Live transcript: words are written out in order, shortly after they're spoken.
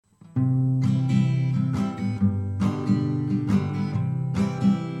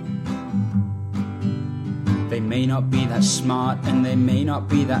not be that smart and they may not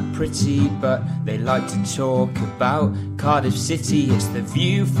be that pretty, but they like to talk about Cardiff City. It's the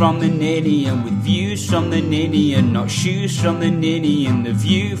view from the Ninian, with views from the Ninian, not shoes from the Ninian, the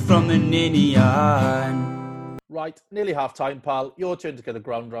view from the Ninian. Right, nearly half time, pal. Your turn to get the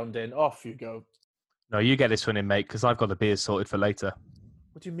ground round in. Off you go. No, you get this one in, mate, because I've got the beers sorted for later.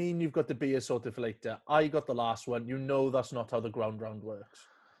 What do you mean you've got the beer sorted for later? I got the last one. You know that's not how the ground round works.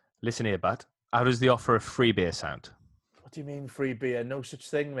 Listen here, bud. How does the offer of free beer sound? What do you mean free beer? No such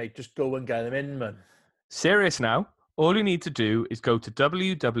thing, mate. Just go and get them in, man. Serious now? All you need to do is go to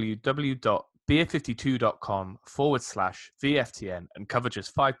www.beer52.com/VFTN and cover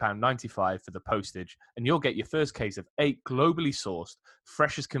just £5.95 for the postage, and you'll get your first case of 8 globally sourced,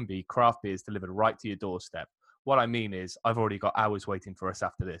 fresh as can be craft beers delivered right to your doorstep. What I mean is, I've already got hours waiting for us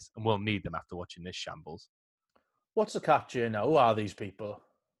after this, and we'll need them after watching this shambles. What's the catch here now? Who are these people?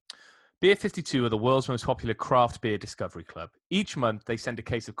 Beer 52 are the world's most popular craft beer discovery club. Each month, they send a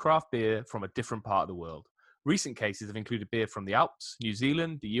case of craft beer from a different part of the world. Recent cases have included beer from the Alps, New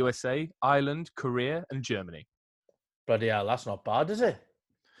Zealand, the USA, Ireland, Korea, and Germany. Bloody hell, that's not bad, is it?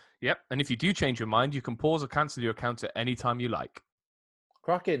 Yep, and if you do change your mind, you can pause or cancel your account at any time you like.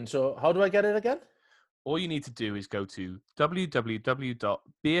 Cracking. So how do I get it again? All you need to do is go to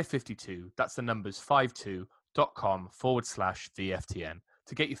www.beer52, that's the numbers 52.com/VFTN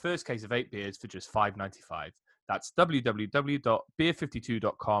to get your first case of 8 beers for just £5.95. That's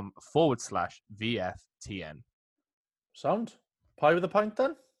www.beer52.com/VFTN. Sound? Pie with a pint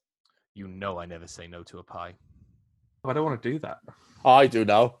then? You know I never say no to a pie. I don't want to do that. I do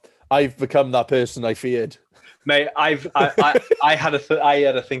now. I've become that person I feared. Mate, I had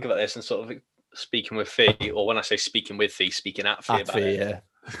to think about this and sort of speaking with Fee, or when I say speaking with Fee, speaking at Fee about it.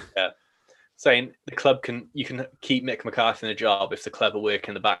 Yeah. Saying you can keep Mick McCarthy in the job if the club are working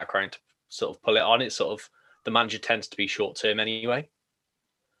in the background to sort of pull it on. It's sort of the manager tends to be short term anyway.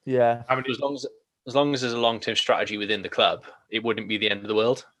 Yeah. I mean, as long as there's a long term strategy within the club, it wouldn't be the end of the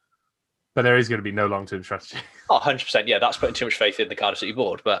world. But there is going to be no long term strategy. Oh, 100%. Yeah, that's putting too much faith in the Cardiff City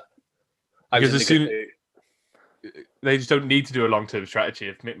board. But because they just don't need to do a long term strategy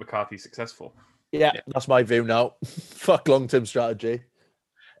if Mick McCarthy's successful. Yeah, that's my view now. Fuck long term strategy.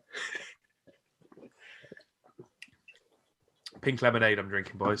 Pink lemonade I'm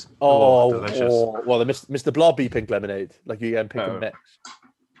drinking, boys. Delicious. Well, the Mr. Blobby pink lemonade, like you get pink and mix.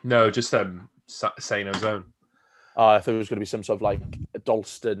 No, just Sano's own. Oh, I thought it was going to be some sort of like a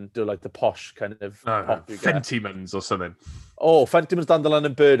Dalston, do like the posh kind of. Fentimans or something. Oh, Fentimans, Dandelion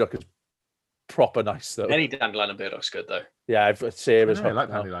and Burdock is proper nice though. Any Dandelion and Burdock's good though. Yeah, I've Sarah's. I like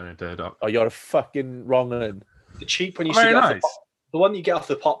Dandelion and Burdock. Oh, you're a fucking wrong one. The cheap one you very nice. The one you get off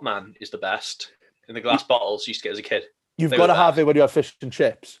the pot man is the best. In the glass bottles you used to get as a kid. You've got to have it when you have fish and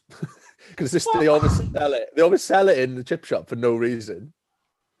chips. Because they always sell it. They always sell it in the chip shop for no reason.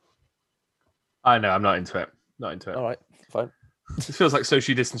 I know, I'm not into it. All right, fine. It feels like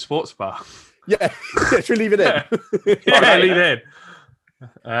social distance sports bar. Yeah, should we leave it in? Yeah, leave it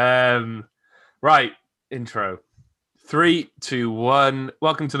in. Right, intro. 3, 2, 1.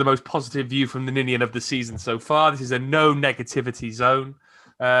 Welcome to the most positive view from the Ninian of the season so far. This is a no negativity zone.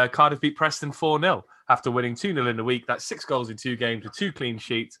 Cardiff beat Preston 4-0 after winning 2-0 in the week. That's 6 goals in 2 games with 2 clean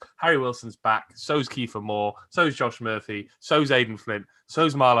sheets. Harry Wilson's back. So's Kiefer Moore. So's Josh Murphy. So's Aidan Flint.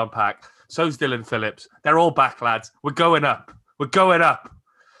 So's Marlon Pack. So's Dylan Phillips. They're all back, lads. We're going up. We're going up.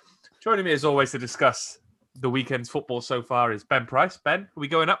 Joining me as always to discuss the weekend's football so far is Ben Price. Ben, are we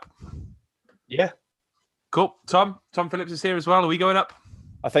going up? Yeah. Cool. Tom Phillips is here as well. Are we going up?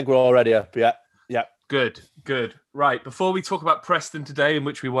 I think we're already up. Yeah. Good. Right. Before we talk about Preston today, in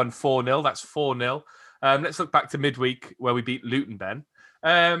which we won 4-0, that's 4-0. Let's look back to midweek where we beat Luton, Ben.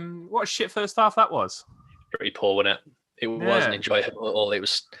 What a shit first half that was. Pretty poor, wasn't it? It wasn't enjoyable at all. It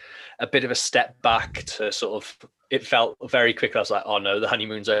was a bit of a step back to sort of, it felt very quick. I was like, oh no, the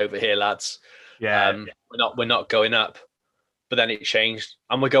honeymoon's over here, lads. Yeah. We're not going up. But then it changed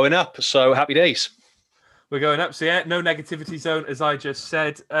and we're going up. So happy days. We're going up. So yeah, no negativity zone, as I just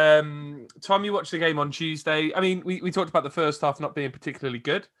said. Tom, you watched the game on Tuesday. I mean, we talked about the first half not being particularly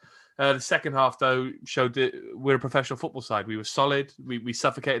good. The second half, though, showed that we're a professional football side. We were solid. We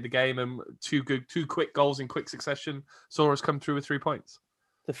suffocated the game, and two quick goals in quick succession saw us come through with 3 points.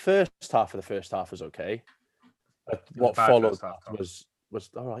 The first half of the first half was okay. What followed was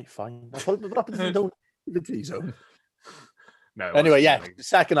all right, fine. What happened to the negativity zone? No. Anyway, yeah, the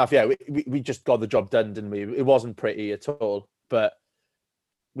second half, yeah, we just got the job done, didn't we? It wasn't pretty at all, but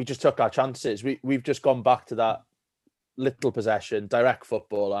we just took our chances. We've just gone back to that little possession, direct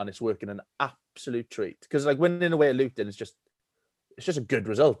football, and it's working an absolute treat. Because like winning away at Luton is just it's just a good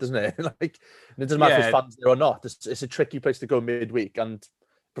result, isn't it? Like, it doesn't matter if there's fans there or not. It's a tricky place to go midweek, and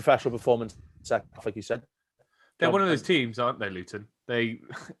professional performance, like you said. They're one of those teams, aren't they, Luton?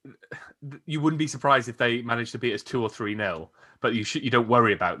 You wouldn't be surprised if they managed to beat us 2 or 3-0, but you don't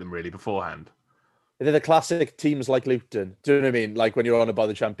worry about them really beforehand. They're the classic teams like Luton. Do you know what I mean? Like when you're on about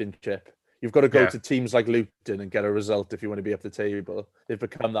the Championship, you've got to go to teams like Luton and get a result if you want to be up the table. They've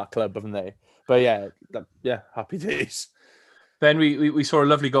become that club, haven't they? But happy days. Then we saw a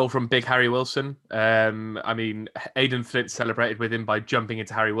lovely goal from Big Harry Wilson. I mean, Aidan Flint celebrated with him by jumping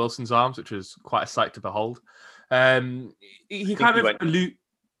into Harry Wilson's arms, which was quite a sight to behold. He kind of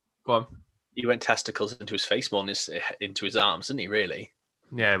go on. He went testicles into his face more than into his arms, didn't he? Really?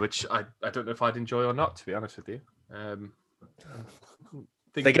 Yeah, which I don't know if I'd enjoy or not, to be honest with you.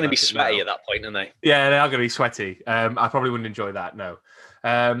 They're going to be sweaty at that point, aren't they? Yeah, they are going to be sweaty. I probably wouldn't enjoy that, no.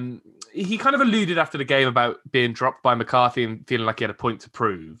 He kind of alluded after the game about being dropped by McCarthy and feeling like he had a point to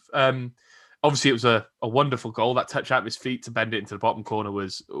prove. Obviously, it was a wonderful goal. That touch out of his feet to bend it into the bottom corner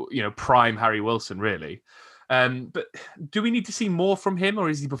was, prime Harry Wilson, really. But do we need to see more from him, or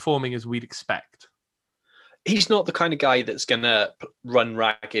is he performing as we'd expect? He's not the kind of guy that's going to run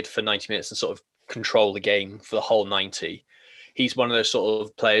ragged for 90 minutes and sort of control the game for the whole 90. He's one of those sort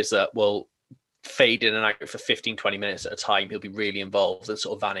of players that will fade in and out for 15, 20 minutes at a time. He'll be really involved and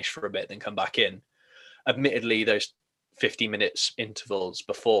sort of vanish for a bit, then come back in. Admittedly, those 50 minutes intervals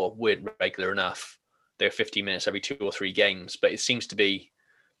before weren't regular enough. They're 50 minutes every 2 or 3 games, but it seems to be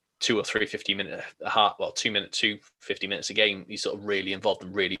 2 or 3 50-minute, 2 50 minutes a game. He's sort of really involved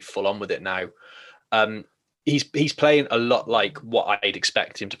and really full on with it now. He's playing a lot like what I'd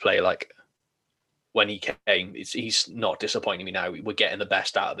expect him to play like when he came. He's not disappointing me now. We're getting the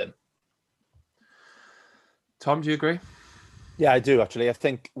best out of him. Tom, do you agree? Yeah, I do actually. I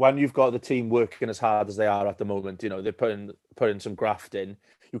think when you've got the team working as hard as they are at the moment, they're putting some graft in.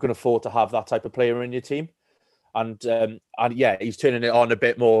 You can afford to have that type of player in your team, and he's turning it on a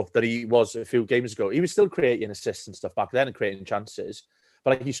bit more than he was a few games ago. He was still creating assists and stuff back then and creating chances,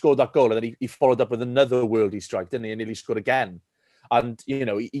 but he scored that goal and then he followed up with another worldie strike, didn't he? And nearly scored again. And,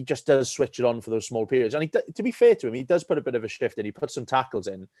 he just does switch it on for those small periods. And to be fair to him, he does put a bit of a shift in. He puts some tackles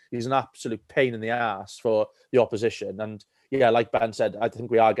in. He's an absolute pain in the ass for the opposition. And, like Ben said, I think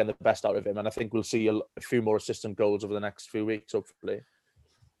we are getting the best out of him. And I think we'll see a few more assist and goals over the next few weeks, hopefully.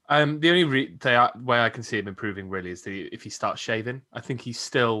 The only way I can see him improving really is if he starts shaving. I think he's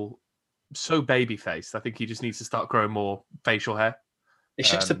still so baby-faced. I think he just needs to start growing more facial hair. It's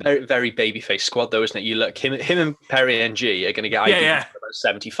just a very, very baby-faced squad, though, isn't it? You look, him and Perry NG are going to get about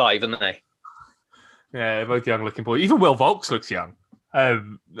 75, aren't they? Yeah, they're both young-looking boys. Even Will Vaulks looks young.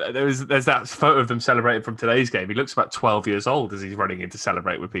 There's that photo of them celebrating from today's game. He looks about 12 years old as he's running in to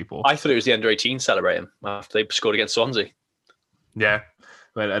celebrate with people. I thought it was the under-18 celebrating after they scored against Swansea. Yeah,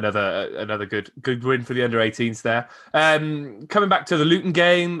 well, another good win for the under-18s there. Coming back to the Luton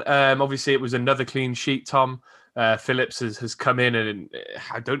game, obviously it was another clean sheet, Tom. Phillips has come in and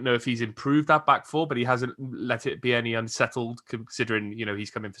I don't know if he's improved that back four, but he hasn't let it be any unsettled considering,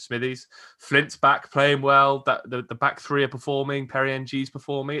 he's coming for Smithies. Flint's back playing well. The back three are performing. Perry NG's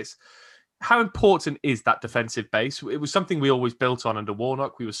performing. It's how important is that defensive base? It was something we always built on under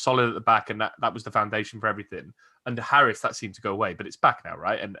Warnock. We were solid at the back and that was the foundation for everything. Under Harris, that seemed to go away, but it's back now,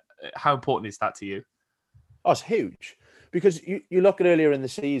 right? And how important is that to you? Oh, it's huge because you look at earlier in the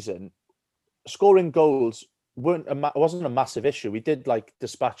season, scoring goals wasn't a massive issue. We did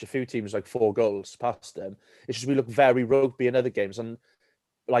dispatch a few teams 4 goals past them. It's just we look very rugby in other games, and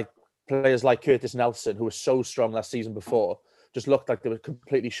players like Curtis Nelson, who was so strong last season before, just looked like they were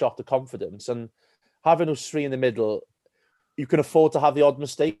completely shot of confidence. And having those 3 in the middle, you can afford to have the odd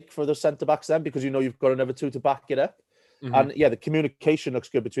mistake for the centre backs then because you've got another 2 to back it up. Mm-hmm. And the communication looks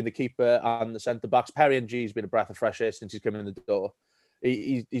good between the keeper and the centre backs. Perry NG has been a breath of fresh air since he's come in the door.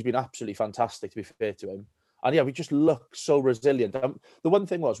 He's been absolutely fantastic, to be fair to him. And we just look so resilient. The one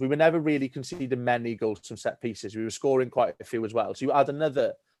thing was we were never really conceding many goals from set pieces. We were scoring quite a few as well. So you add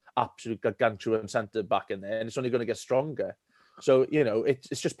another absolute gargantuan centre back in there, and it's only going to get stronger. So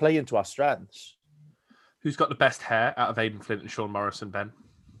it's just playing to our strengths. Who's got the best hair out of Aidan Flint and Sean Morrison, Ben?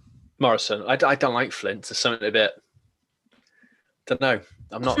 Morrison. I don't like Flint. There's something a bit. Don't know.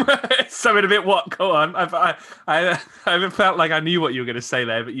 I'm not. Something a bit what? Go on. I felt like I knew what you were going to say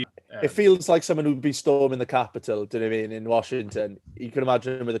there, but you. It feels like someone who'd be storming the Capitol, do you know what I mean, in Washington. You can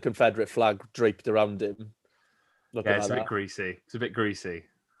imagine him with a Confederate flag draped around him. It's a bit greasy. It's a bit greasy.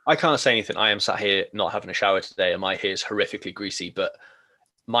 I can't say anything. I am sat here not having a shower today, and my hair is horrifically greasy, but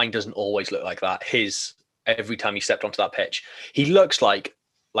mine doesn't always look like that. His, every time he stepped onto that pitch, he looks like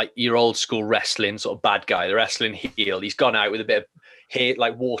your old school wrestling sort of bad guy, the wrestling heel. He's gone out with a bit of, hair,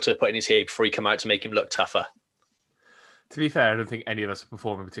 like water put in his hair before he come out to make him look tougher. To be fair, I don't think any of us are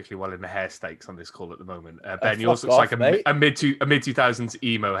performing particularly well in the hair stakes on this call at the moment. Ben, yours looks like a mid 2000s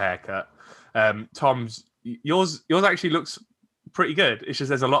emo haircut. Tom's yours actually looks pretty good. It's just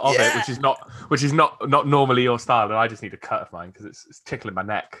there's a lot of it, which is not normally your style, and I just need a cut of mine because it's tickling my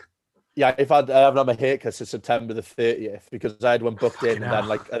neck. Yeah, I haven't had my haircut since September the 30th because I had one booked in, and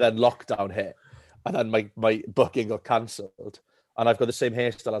then lockdown hit, and then my booking got cancelled, and I've got the same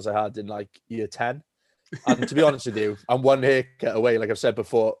hairstyle as I had in like year 10. And to be honest with you, I'm one haircut away, like I've said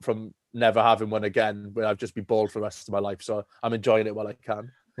before, from never having one again, where I've just be bald for the rest of my life. So I'm enjoying it while I can.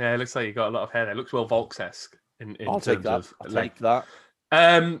 Yeah, it looks like you got a lot of hair there. It looks well Volks-esque in I'll take that. I'll take that.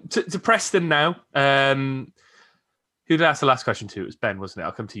 To Preston now. Who did I ask the last question to? It was Ben, wasn't it?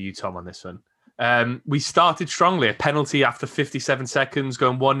 I'll come to you, Tom, on this one. We started strongly. A penalty after 57 seconds,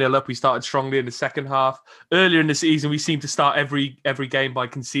 going 1-0 up. We started strongly in the second half. Earlier in the season, we seem to start every game by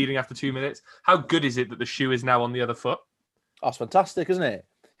conceding after 2 minutes. How good is it that the shoe is now on the other foot? That's fantastic, isn't it?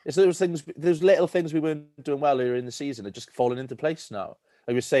 It's those little things we weren't doing well earlier in the season are just falling into place now.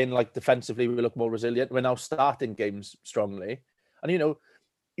 Like we were saying, like defensively, we look more resilient. We're now starting games strongly. And,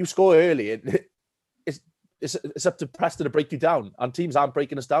 you score early. It's up to Preston to break you down, and teams aren't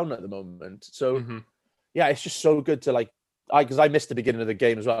breaking us down at the moment. So, yeah, it's just so good to because I missed the beginning of the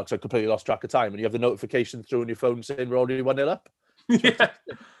game as well because I completely lost track of time, and you have the notification through on your phone saying we're already 1-0 up. Yeah.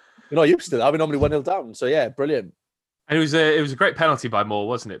 You're not used to that. We're normally 1-0 down. So, yeah, brilliant. And it was a great penalty by Moore,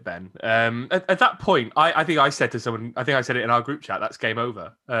 wasn't it, Ben? At that point, I think I said to someone, I think I said it in our group chat, that's game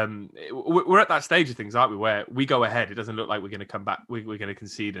over. We're at that stage of things, aren't we, where we go ahead, it doesn't look like we're going to come back, we're going to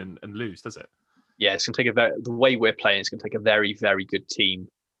concede and lose, does it? Yeah, it's going to take the way we're playing, it's going to take a very, very good team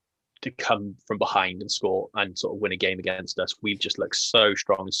to come from behind and score and sort of win a game against us. We've just looked so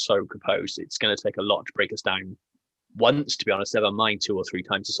strong and so composed. It's going to take a lot to break us down once, to be honest, never mind 2 or 3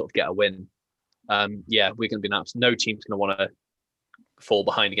 times to sort of get a win. We're going to be no team's going to want to fall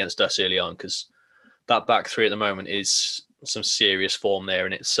behind against us early on because that back three at the moment is some serious form there,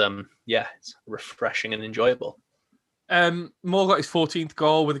 and it's refreshing and enjoyable. Moore got his 14th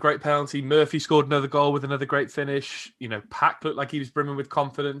goal with a great penalty. Murphy scored another goal with another great finish. Pack looked like he was brimming with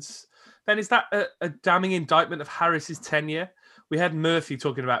confidence. Ben, is that a damning indictment of Harris's tenure? We had Murphy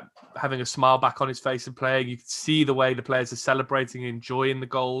talking about having a smile back on his face and playing. You could see the way the players are celebrating and enjoying the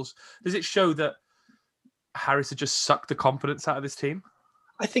goals. Does it show that Harris had just sucked the confidence out of this team?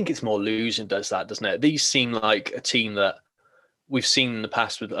 I think it's more losing does that, doesn't it? These seem like a team that we've seen in the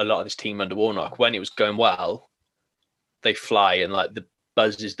past with a lot of this team under Warnock. When it was going well, they fly and like the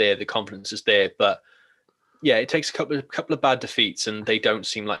buzz is there, the confidence is there. But yeah, it takes a couple of bad defeats and they don't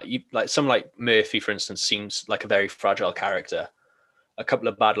seem like someone like Murphy, for instance, seems like a very fragile character. A couple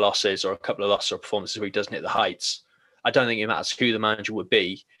of bad losses or a couple of losses or performances where he doesn't hit the heights. I don't think it matters who the manager would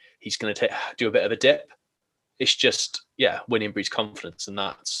be. He's going to do a bit of a dip. It's just, winning breeds confidence, and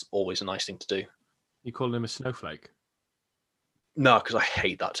that's always a nice thing to do. You call him a snowflake? No, because I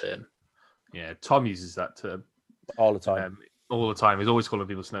hate that term. Yeah, Tom uses that term. All the time. He's always calling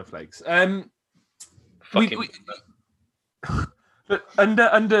people snowflakes. Under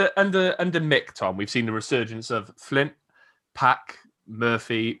Mick, Tom, we've seen the resurgence of Flint, Pack,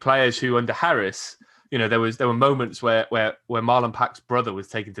 Murphy, players who under Harris, there were moments where Marlon Pack's brother was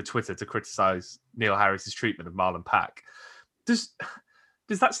taken to Twitter to criticize Neil Harris's treatment of Marlon Pack. Does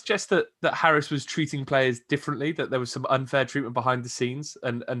that suggest that Harris was treating players differently, that there was some unfair treatment behind the scenes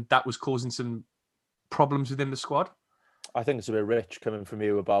and that was causing some problems within the squad? I think it's a bit rich coming from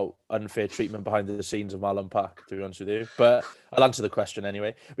you about unfair treatment behind the scenes of Marlon Pack, to be honest with you. But I'll answer the question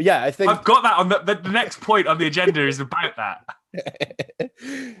anyway. But yeah, I think I've got that on the next point on the agenda is about that.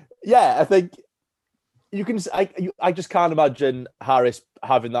 Yeah, I think you can. I just can't imagine Harris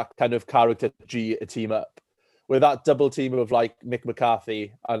having that kind of character G a team up, where that double team of like Mick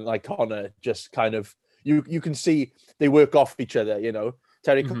McCarthy and like Connor just kind of you can see they work off each other,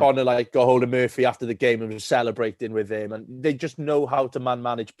 Terry Connor got hold of Murphy after the game and was celebrating with him, and they just know how to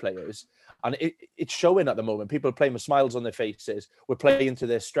manage players, and it's showing at the moment. People are playing with smiles on their faces. We're playing to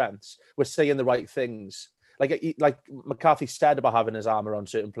their strengths. We're saying the right things. Like McCarthy said about having his arm around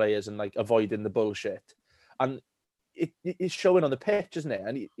certain players and like avoiding the bullshit, and it's showing on the pitch, isn't it?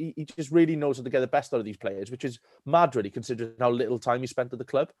 And he just really knows how to get the best out of these players, which is mad, really, considering how little time he spent at the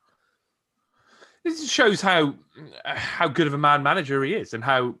club. This shows how good of a man manager he is and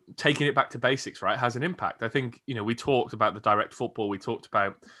how taking it back to basics, right, has an impact. I think, we talked about the direct football. We talked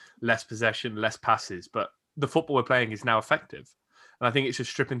about less possession, less passes, but the football we're playing is now effective. And I think it's just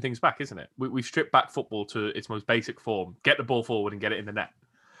stripping things back, isn't it? We've stripped back football to its most basic form, get the ball forward and get it in the net.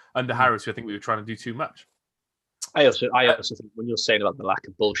 Under Harris, I think we were trying to do too much. I also think when you're saying about the lack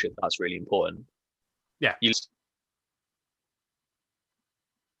of bullshit, that's really important. Yeah. You listen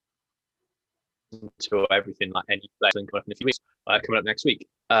to everything like any player coming up in a few weeks, coming up next week.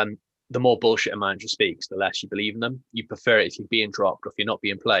 The more bullshit a manager speaks, the less you believe in them. You prefer it if you're being dropped or if you're not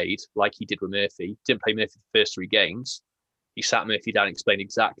being played, like he did with Murphy. Didn't play Murphy the first 3 games. He sat Murphy down and explained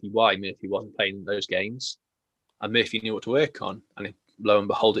exactly why Murphy wasn't playing in those games. And Murphy knew what to work on. And lo and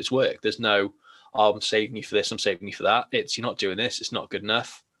behold, it's worked. There's no, I'm saving you for this, I'm saving you for that. It's, you're not doing this, it's not good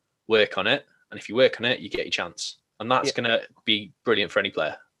enough. Work on it. And if you work on it, you get your chance. And that's going to be brilliant for any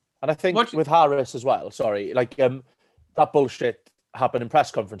player. And I think with Harris as well, that bullshit happened in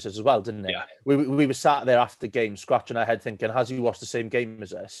press conferences as well, didn't it? Yeah. We were sat there after the game scratching our head thinking, has he watched the same game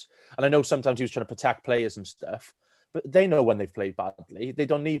as us? And I know sometimes he was trying to protect players and stuff, but they know when they've played badly. They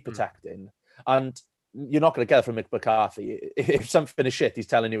don't need protecting. And you're not going to get it from Mick McCarthy. If something is shit, he's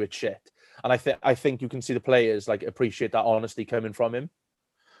telling you it's shit. And I think you can see the players appreciate that honesty coming from him.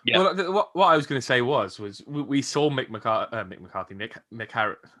 Yeah. Well, what I was going to say was we saw Neil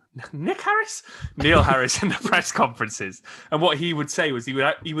Harris in the press conferences, and what he would say was he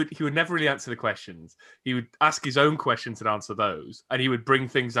would never really answer the questions. He would ask his own questions and answer those, and he would bring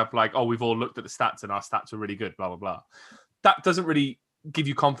things up like, "Oh, we've all looked at the stats and our stats are really good." Blah blah blah. That doesn't really give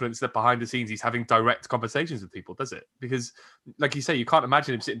you confidence that behind the scenes he's having direct conversations with people, does it? Because, like you say, you can't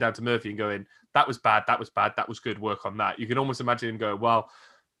imagine him sitting down to Murphy and going, "That was bad, that was bad, that was good. Work on that." You can almost imagine him going, "Well,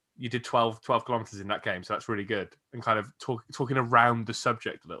 you did 12 kilometers in that game, so that's really good," and kind of talking around the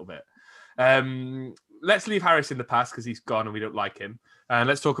subject a little bit. Let's leave Harris in the past because he's gone and we don't like him. And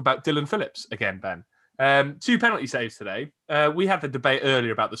let's talk about Dylan Phillips again, Ben. 2 penalty saves today. We had the debate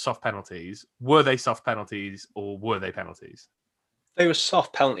earlier about the soft penalties. Were they soft penalties or were they penalties? They were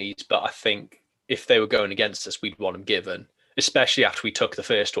soft penalties, but I think if they were going against us, we'd want them given, especially after we took the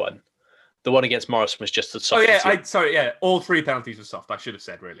first one. The one against Morrison was just the soft. Oh, yeah. All 3 penalties were soft. I should have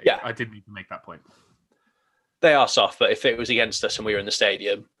said, really. Yeah. I did need to make that point. They are soft, but if it was against us and we were in the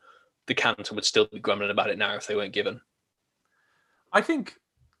stadium, the Canton would still be grumbling about it now if they weren't given. I think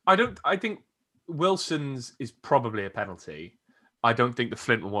Wilson's is probably a penalty. I don't think the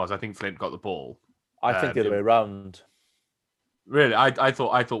Flint one was. I think Flint got the ball. I think the other way around. Really, I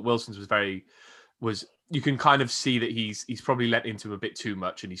thought Wilson's was. You can kind of see that he's probably let into him a bit too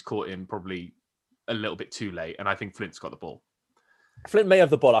much and he's caught him probably a little bit too late. And I think Flint's got the ball. Flint may have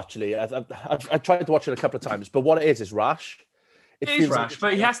the ball, actually. I've tried to watch it a couple of times, but what it is rash. It is rash,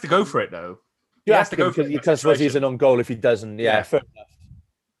 but he has to go for it, though. He has to go for it because he's an own goal if he doesn't. Yeah, fair enough.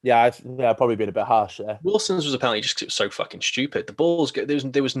 Yeah, probably been a bit harsh there. Wilson's was apparently just so fucking stupid. The ball's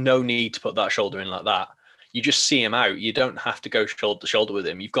there was no need to put that shoulder in like that. You just see him out. You don't have to go shoulder to shoulder with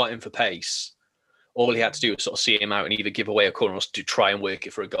him. You've got him for pace. All he had to do was sort of see him out and either give away a corner or to try and work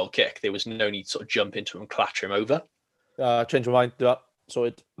it for a goal kick. There was no need to sort of jump into him and clatter him over. Change my mind. Do that. So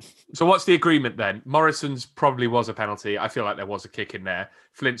what's the agreement then? Morrison's probably was a penalty. I feel like there was a kick in there.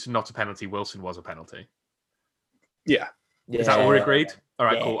 Flint's not a penalty. Wilson was a penalty. Yeah. Is that all we agreed? All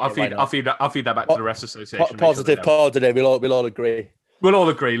right, cool. I'll feed that back to the Refs Association. Positive. We'll all agree. We'll all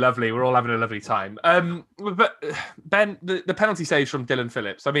agree. Lovely. We're all having a lovely time. But Ben, the penalty saves from Dylan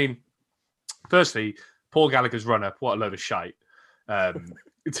Phillips. I mean, firstly, Paul Gallagher's run up. What a load of shite.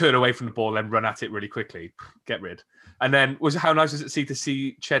 Turn away from the ball and run at it really quickly. Get rid. And then how nice was it to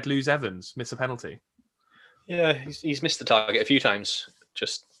see Ched Lewis-Evans miss a penalty? Yeah, he's missed the target a few times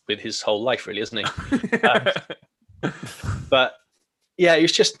just with his whole life, really, isn't he? But yeah, it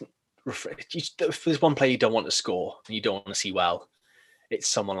was just if there's one player you don't want to score and you don't want to see well, it's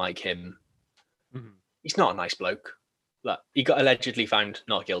someone like him. Mm-hmm. He's not a nice bloke. Like, he got allegedly found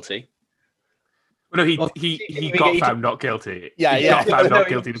not guilty. Well, no, he got found not guilty. Yeah, he got found not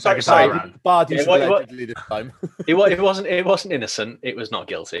guilty the second time around. Allegedly this time. It wasn't innocent. It was not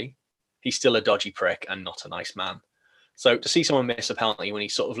guilty. He's still a dodgy prick and not a nice man. So to see someone miss a penalty when he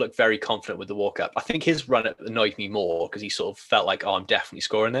sort of looked very confident with the walk up, I think his run up annoyed me more because he sort of felt like, oh, I'm definitely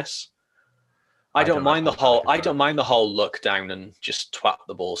scoring this. I don't mind the whole look down and just twat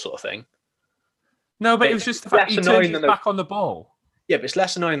the ball sort of thing. No, but it was just the fact he turned his back on the ball. Yeah, but it's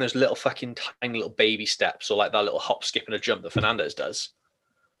less annoying those little fucking tiny little baby steps or like that little hop, skip and a jump that Fernandez does.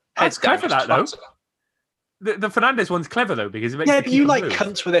 That's clever, that though. The Fernandez one's clever though because it makes but you like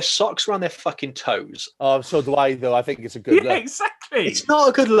cunts with their socks around their fucking toes. Oh, so do I though. I think it's a good look. Yeah, exactly. It's not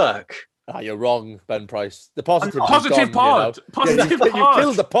a good look. You're wrong, Ben Price. The positive pod. Positive pod. You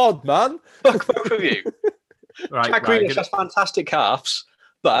killed the pod, man. Fuck both of you. Right, Jack Grealish has fantastic calves,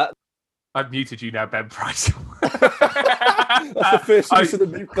 but I've muted you now, Ben Price. That's the first use of the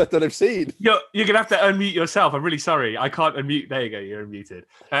mute button I've seen. You're going to have to unmute yourself. I'm really sorry. I can't unmute. There you go. You're unmuted.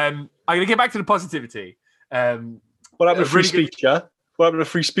 I'm going to get back to the positivity. What happened to free speech, yeah? What happened to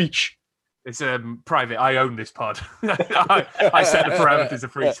free speech? It's private. I own this pod. I set the parameters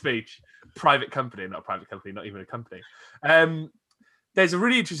of free speech. Private company, not a private company, not even a company. There's a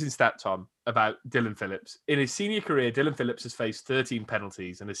really interesting stat, Tom, about Dillon Phillips. In his senior career, Dillon Phillips has faced 13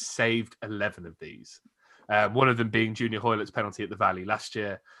 penalties and has saved 11 of these. One of them being Junior Hoylett's penalty at the Valley last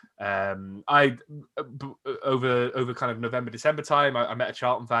year. Over kind of November, December time, I met a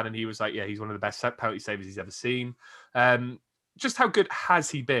Charlton fan and he was like, yeah, he's one of the best penalty savers he's ever seen. Just how good has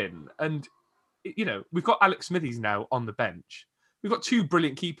he been? And, you know, we've got Alex Smithies now on the bench. We've got two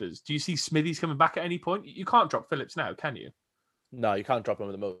brilliant keepers. Do you see Smithies coming back at any point? You can't drop Phillips now, can you? No, you can't drop him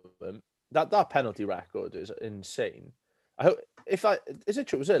at the moment. That penalty record is insane. I hope is it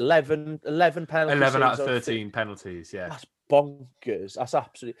true? Was it 11 penalties? 11 out of 13 penalties, yeah. That's bonkers. That's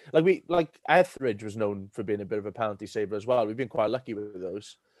absolutely like Etheridge was known for being a bit of a penalty saver as well. We've been quite lucky with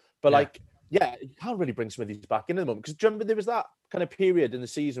those. But you can't really bring Smithies back in at the moment because remember there was that kind of period in the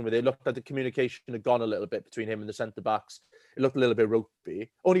season where they looked like the communication had gone a little bit between him and the centre backs. It looked a little bit ropey,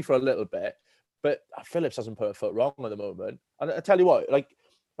 only for a little bit. But Phillips hasn't put a foot wrong at the moment. And I tell you what, like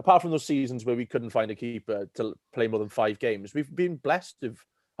apart from those seasons where we couldn't find a keeper to play more than 5 games, we've been blessed of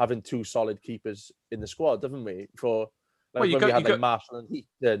having 2 solid keepers in the squad, haven't we? For like we had Marshall and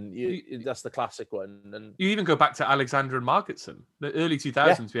Heaton, that's the classic one. And you even go back to Alexander and Margetson. The early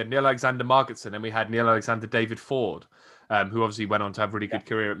 2000s, we had Neil Alexander Margetson and we had Neil Alexander David Ford, who obviously went on to have a really good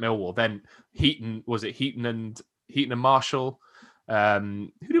career at Millwall. Then Heaton and Marshall.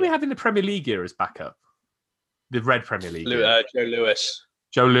 Who do we have in the Premier League here as backup? The Red Premier League. Joe Lewis.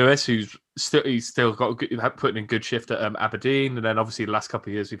 Joe Lewis, he's still got putting in good shift at Aberdeen, and then obviously the last couple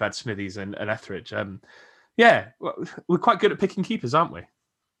of years we've had Smithies and Etheridge. We're quite good at picking keepers, aren't we?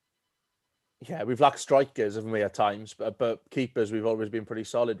 Yeah, we've lacked strikers, haven't we, at times, but keepers we've always been pretty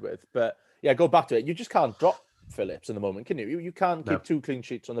solid with. But yeah, go back to it. You just can't drop Phillips in the moment, can you? You can't keep 2 clean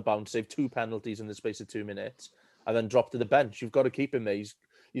sheets on the bounce, save 2 penalties in the space of 2 minutes, and then drop to the bench. You've got to keep him there.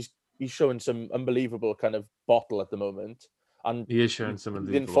 He's showing some unbelievable kind of bottle at the moment. And he is showing some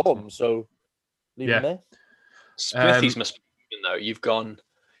unbelievable form, so leave him there. Smithies must be, though.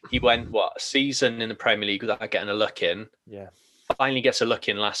 He went, a season in the Premier League without getting a look in. Yeah. Finally gets a look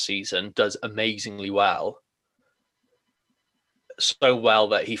in last season, does amazingly well. So well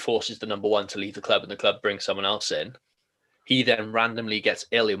that he forces the number 1 to leave the club and the club brings someone else in. He then randomly gets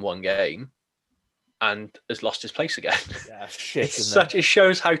ill in 1 game and has lost his place again. Yeah, shit. It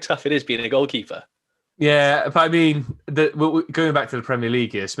shows how tough it is being a goalkeeper. Yeah, but I mean, going back to the Premier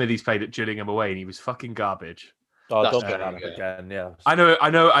League here, Smithies played at Gillingham away and he was fucking garbage. Oh, don't get that up again. Yeah, I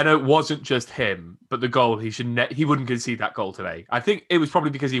know. It wasn't just him, but the goal he wouldn't concede that goal today. I think it was probably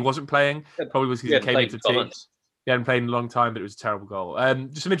because he wasn't playing. Probably was because he came into the team. He hadn't played in a long time, but it was a terrible goal.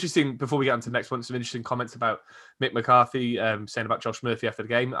 Just some interesting, before we get on to the next one, some interesting comments about Mick McCarthy saying about Josh Murphy after the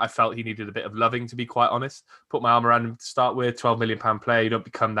game. I felt he needed a bit of loving, to be quite honest. Put my arm around him to start with. £12 million player. You don't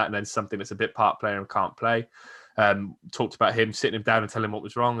become that and then something that's a bit part player and can't play. Talked about him, sitting him down and telling him what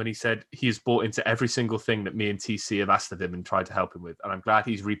was wrong. And he said he has bought into every single thing that me and TC have asked of him and tried to help him with. And I'm glad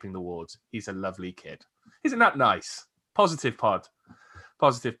he's reaping the rewards. He's a lovely kid. Isn't that nice? Positive pod.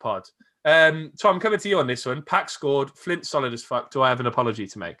 Tom, coming to you on this one. Pack scored. Flint solid as fuck. Do I have an apology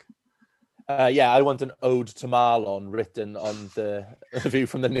to make? I want an ode to Marlon written on the View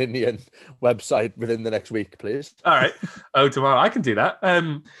from the Ninian website within the next week, please. All right. Ode to Marlon. I can do that.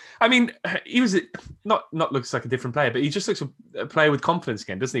 I mean, he was not looks like a different player, but he just looks a player with confidence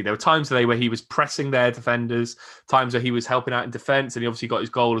again, doesn't he? There were times today where he was pressing their defenders, times where he was helping out in defence, and he obviously got his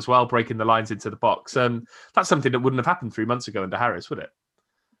goal as well, breaking the lines into the box. That's something that wouldn't have happened 3 months ago under Harris, would it?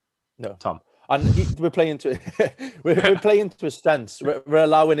 No, Tom. And we're playing to we're playing to his stance. We're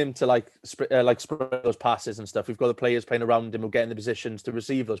allowing him to spread those passes and stuff. We've got the players playing around him who get in the positions to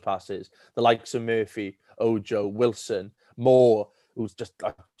receive those passes. The likes of Murphy, Ojo, Wilson, Moore, who's just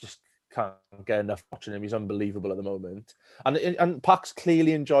can't get enough watching him. He's unbelievable at the moment. And Pack's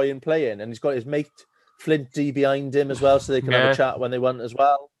clearly enjoying playing, and he's got his mate Flint D behind him as well, so they can have a chat when they want as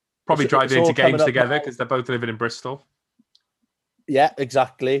well. Probably driving into games together because they're both living in Bristol. Yeah,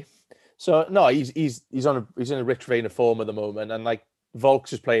 exactly. So no, he's in a rich vein of form at the moment, and like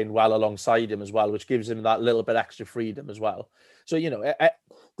Volks is playing well alongside him as well, which gives him that little bit extra freedom as well. So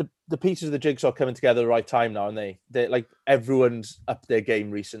the pieces of the jigsaw coming together at the right time now, and they like everyone's up their game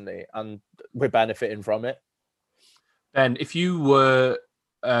recently, and we're benefiting from it. Ben, if you were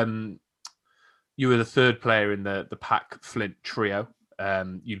the third player in the Pack Flint trio,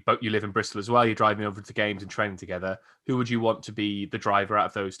 you live in Bristol as well. You're driving over to games and training together. Who would you want to be the driver out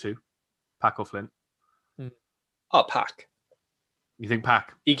of those two? Pack or Flint? Oh, Pack. You think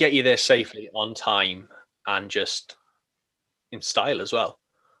Pack? He get you there safely on time and just in style as well.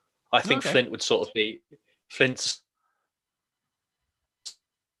 I think Flint would sort of be Flint's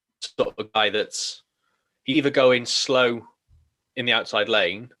sort of guy that's either going slow in the outside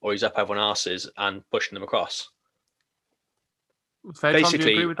lane or he's up everyone's asses and pushing them across. Fair, basically, Tom,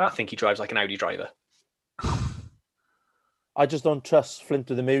 do you agree with that? I think he drives like an Audi driver. I just don't trust Flint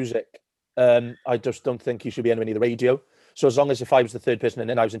with the music. I just don't think he should be anywhere near the radio. So as long as if I was the third person and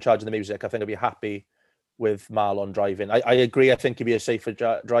then I was in charge of the music, I think I'd be happy with Marlon driving. I agree. I think he'd be a safer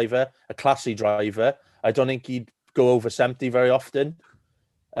driver, a classy driver. I don't think he'd go over 70 very often.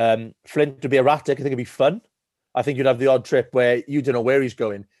 Flint would be erratic. I think it'd be fun. I think you'd have the odd trip where you don't know where he's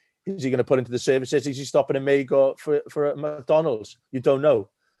going. Is he going to pull into the services? Is he stopping in Maygo for a McDonald's? You don't know.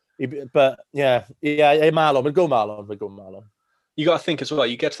 But yeah, Marlon. We'll go Marlon. You got to think as well.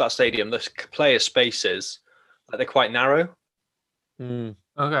 You get to that stadium, the player spaces, they're quite narrow.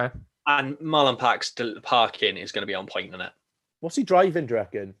 Okay. And Marlon Pack's parking is going to be on point in it. What's he driving, do you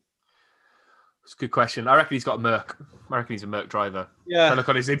reckon? It's a good question. I reckon he's got a Merc. I reckon he's a Merc driver. Yeah. I'll look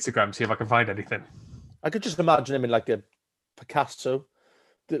on his Instagram, see if I can find anything. I could just imagine him in like a Picasso,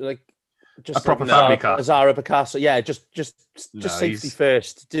 like just a proper family car. A Zara Picasso. Yeah, just safety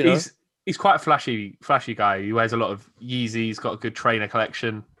first. Do you know? He's quite a flashy guy. He wears a lot of Yeezy. He's got a good trainer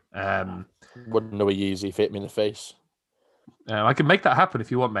collection. Wouldn't know a Yeezy if it hit me in the face. I can make that happen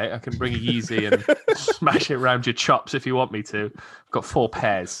if you want, mate. I can bring a Yeezy and smash it around your chops if you want me to. I've got 4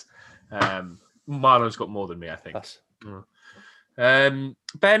 pairs. Marlon's got more than me, I think. Ben,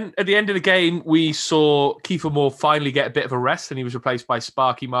 at the end of the game, we saw Kiefer Moore finally get a bit of a rest, and he was replaced by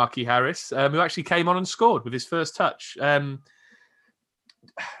Sparky Marky Harris, who actually came on and scored with his first touch.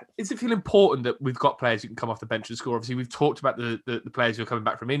 Does it feel important that we've got players who can come off the bench and score? Obviously, we've talked about the players who are coming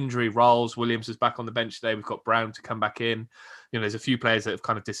back from injury. Rolls, Williams is back on the bench today. We've got Brown to come back in. You know, there's a few players that have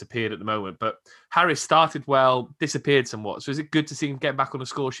kind of disappeared at the moment. But Harris started well, disappeared somewhat. So is it good to see him get back on the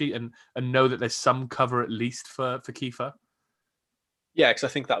score sheet and know that there's some cover at least for Kiefer? Yeah, because I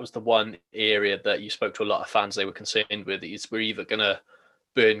think that was the one area that you spoke to a lot of fans they were concerned with. Is we're either going to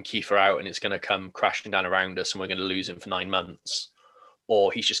burn Kiefer out and it's going to come crashing down around us and we're going to lose him for 9 months,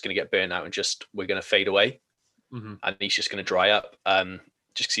 or he's just going to get burnt out and we're going to fade away and he's just going to dry up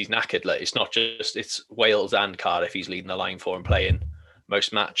just because he's knackered. Like, it's Wales and Cardiff he's leading the line for and playing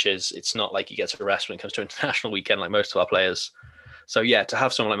most matches. It's not like he gets a rest when it comes to international weekend like most of our players. So yeah, to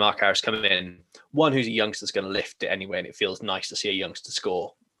have someone like Mark Harris come in, one who's a youngster is going to lift it anyway, and it feels nice to see a youngster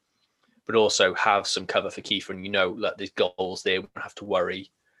score, but also have some cover for Kiefer, and look, there's goals there, we don't have to worry,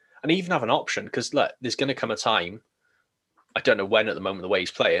 and even have an option, because look, there's going to come a time, I don't know when at the moment the way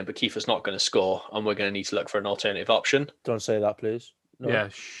he's playing, but Kiefer's not going to score, and we're going to need to look for an alternative option. Don't say that, please. No, yeah,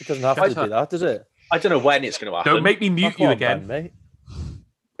 it doesn't have to be that, does it? I don't know when it's going to happen. Don't make me mute you again, mate.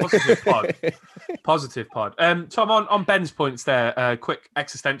 Positive pod. Tom, on Ben's points there, quick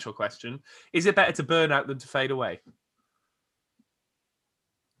existential question. Is it better to burn out than to fade away?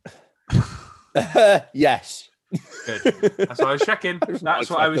 Yes. Good. That's what I was checking.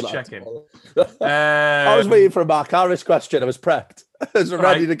 I was waiting for a Mark Harris question. I was prepped. I was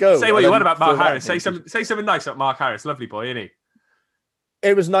ready to go. Say what you want about Mark Harris. Say something nice about Mark Harris. Lovely boy, isn't he?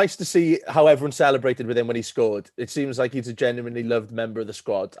 It was nice to see how everyone celebrated with him when he scored. It seems like he's a genuinely loved member of the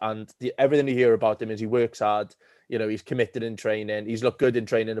squad, and everything you hear about him is he works hard. He's committed in training. He's looked good in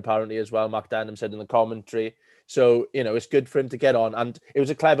training apparently as well. Mark Denham said in the commentary. So it's good for him to get on, and it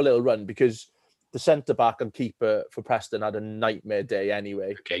was a clever little run because the centre back and keeper for Preston had a nightmare day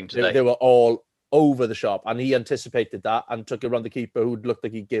anyway. Game today. They were all over the shop, and he anticipated that and took it around the keeper who looked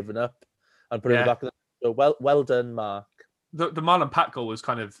like he'd given up and put him back. So well done, Mark. The Marlon Pack goal was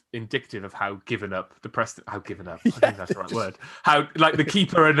kind of indicative of how given up the Preston. How given up? I think that's the right word. How like the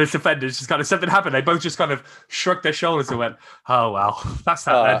keeper and the defenders just kind of something happened. They both just kind of shrugged their shoulders and went, "Oh well, that's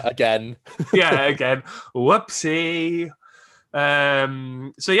that then." Again. Yeah, again. Whoopsie.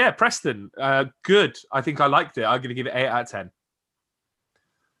 So yeah, Preston, good. I think I liked it. I'm going to give it 8 out of 10.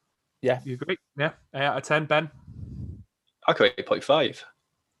 Yeah, you agree? Yeah, 8 out of 10. Ben, I go 8.5.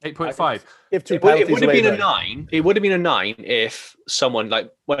 8.5. It would have been a 9. It would have been a 9 if someone,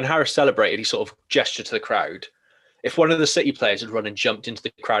 like when Harris celebrated, he sort of gestured to the crowd. If one of the City players had run and jumped into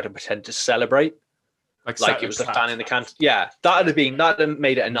the crowd and pretended to celebrate, like it was the fan in the can. Yeah, that would have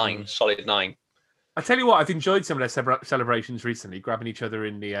made it a 9, solid 9. I tell you what, I've enjoyed some of their celebrations recently, grabbing each other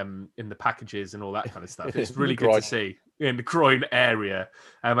in the packages and all that kind of stuff. It's really good to see in the groin area.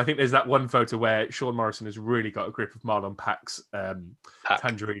 I think there's that one photo where Sean Morrison has really got a grip of Marlon Pack's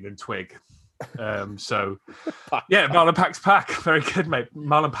tangerine and twig. So yeah, Marlon Pack's pack, very good, mate.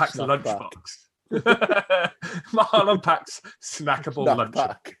 Marlon Pack's lunchbox. Marlon Pack's snackable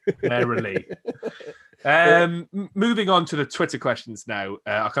lunchbox. Merrily. Moving on to the Twitter questions now.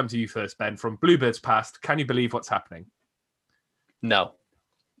 I'll come to you first, Ben. From Bluebirds Past, can you believe what's happening? No.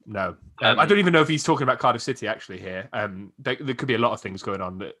 I don't even know if he's talking about Cardiff City actually here. There could be a lot of things going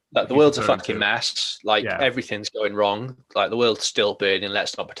on. That the world's a fucking mess. Everything's going wrong. Like the world's still burning.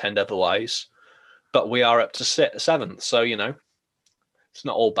 Let's not pretend otherwise. But we are up to 7th. So, it's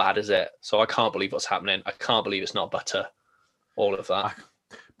not all bad, is it? So I can't believe what's happening. I can't believe it's not butter. All of that.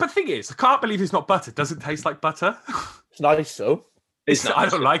 But the thing is, I can't believe it's not butter. Does it taste like butter? It's nice, though. It's nice. I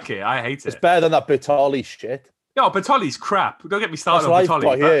don't like it. I hate it. It's better than that Bertolli shit. No, Bertolli's crap. Don't get me started on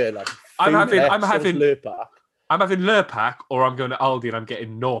Bertolli. I'm having Lurpak or I'm going to Aldi and I'm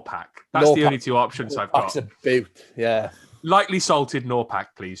getting Norpak. That's the only two options I've got. That's a boot, yeah. Lightly salted Norpak,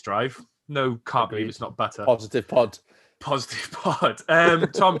 please, Drive. No, can't believe it's not butter. Positive pod.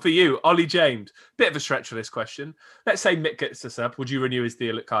 Tom, for you, Ollie James. Bit of a stretch for this question. Let's say Mick gets us up. Would you renew his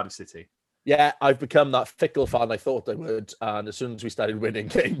deal at Cardiff City? Yeah, I've become that fickle fan I thought I would. And as soon as we started winning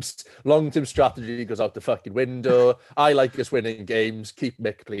games, long-term strategy goes out the fucking window. I like us winning games. Keep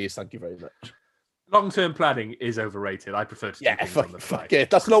Mick, please. Thank you very much. Long-term planning is overrated. I prefer to do things on the fly. Fuck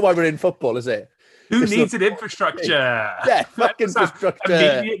it. That's not why we're in football, is it? Who needs an infrastructure? Yeah, fucking infrastructure.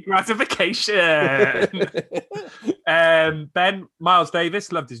 Immediate gratification. Ben, Miles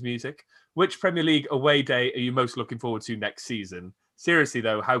Davis, loved his music. Which Premier League away day are you most looking forward to next season? Seriously,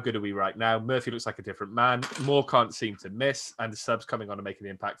 though, how good are we right now? Murphy looks like a different man. Moore can't seem to miss. And the subs coming on and making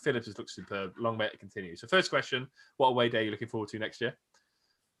an impact. Phillips has looked superb. Long may it continue. So first question, what away day are you looking forward to next year?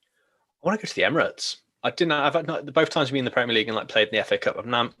 I want to go to the Emirates. Both times we've been in the Premier League and played in the FA Cup,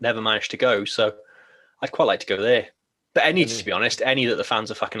 I've never managed to go. So I'd quite like to go there. But to be honest, any that the fans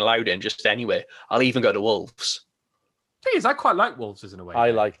are fucking allowed in, just anywhere. I'll even go to Wolves. Thing is, I quite like Wolves as an away.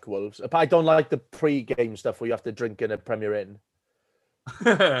 I like Wolves. But I don't like the pre-game stuff where you have to drink in a Premier Inn.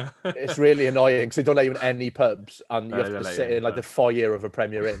 It's really annoying because they don't let you in any pubs and you have to sit in the foyer of a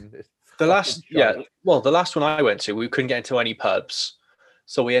Premier Inn. The last one I went to, we couldn't get into any pubs.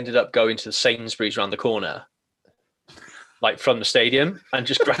 So we ended up going to the Sainsbury's around the corner. From the stadium and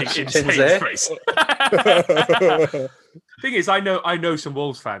just grabbing some tins there. Thing is, I know some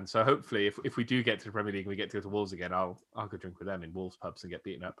Wolves fans, so hopefully, if we do get to the Premier League and we get to go to Wolves again, I'll go drink with them in Wolves pubs and get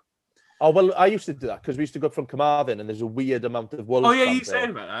beaten up. Oh well, I used to do that because we used to go up from Carmarthen and there's a weird amount of Wolves. Oh yeah, you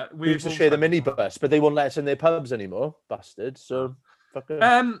saying about that? We used to share the minibus, but they won't let us in their pubs anymore, bastards. So,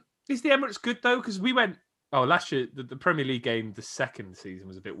 is the Emirates good though? Because we went. Oh, last year the Premier League game, the second season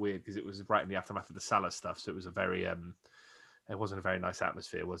was a bit weird because it was right in the aftermath of the Salah stuff, so it was a very it wasn't a very nice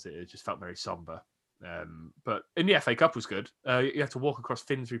atmosphere, was it? It just felt very somber. But in the FA Cup was good. You had to walk across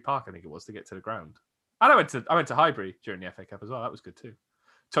Finsbury Park, I think it was, to get to the ground. And I went to Highbury during the FA Cup as well. That was good too.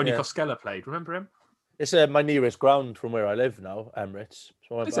 Tony Costello played. Remember him? It's my nearest ground from where I live now, Emirates.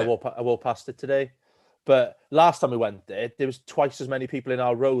 So I walked past it today. But last time we went there was twice as many people in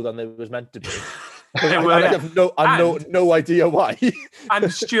our row than there was meant to be. I have no idea why.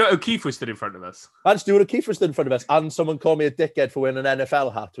 And Stuart O'Keefe was stood in front of us. And Stuart O'Keefe was stood in front of us. And someone called me a dickhead for wearing an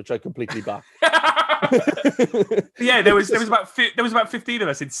NFL hat, which I completely back. Yeah, there was about 15 of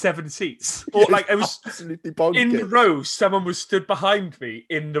us in 7 seats. Or it was absolutely bonkers. In the row. Someone was stood behind me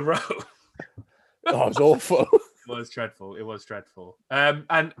in the row. Oh, it was awful. It was dreadful.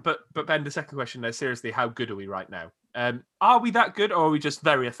 But Ben, the second question there, seriously, how good are we right now? Are we that good, or are we just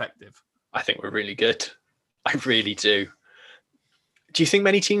very effective? I think we're really good. I really do. Do you think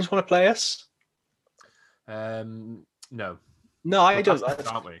many teams want to play us? No. No, I don't.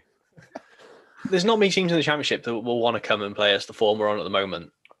 Aren't we? There's not many teams in the Championship that will want to come and play us the form we're on at the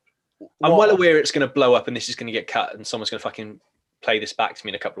moment. I'm well aware it's going to blow up and this is going to get cut and someone's going to fucking play this back to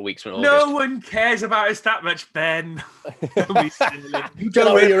me in a couple of weeks. No one cares about us that much, Ben. Don't be silly. You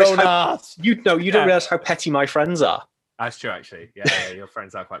don't know your own ass. You don't realise how petty my friends are. That's true, actually. Yeah, your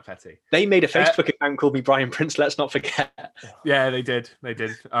friends are quite petty. They made a Facebook account called me Brian Prince. Let's not forget. Yeah, they did. All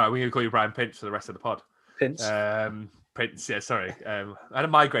right, we're going to call you Brian Pinch for the rest of the pod. Pinch. Prince, yeah, sorry. I had a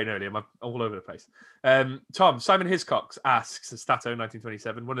migraine earlier. I'm all over the place. Tom, Simon Hiscox asks, Stato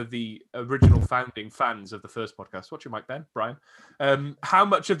 1927, one of the original founding fans of the first podcast. What's your mic, Ben? Brian. How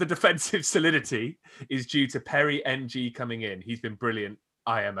much of the defensive solidity is due to Perry NG coming in? He's been brilliant.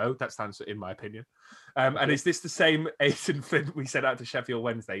 IMO, that stands for in my opinion. And is this the same Aidan Flint we sent out to Sheffield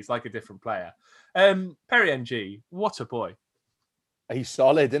Wednesday? He's like a different player. Perry NG, what a boy. He's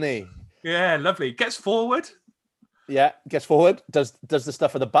solid, isn't he? Yeah, lovely. Gets forward. Yeah, gets forward. Does the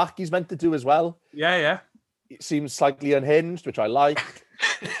stuff at the back he's meant to do as well. Yeah. It seems slightly unhinged, which I like.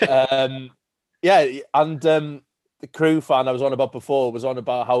 Yeah, and the Crew fan I was on about before was on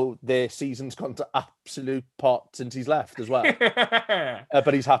about how their season's gone to absolute pot since he's left as well.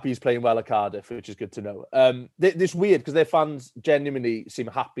 But he's happy he's playing well at Cardiff, which is good to know. This weird because their fans genuinely seem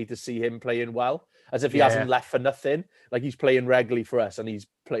happy to see him playing well, as if he hasn't left for nothing. Like he's playing regularly for us and he's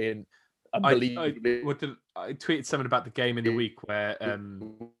playing unbelievably. I tweeted something about the game in the week where...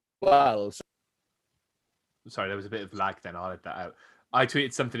 Sorry, there was a bit of lag then. I'll edit that out. I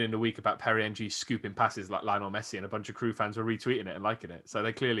tweeted something in the week about Perry Ng scooping passes like Lionel Messi, and a bunch of Crew fans were retweeting it and liking it. So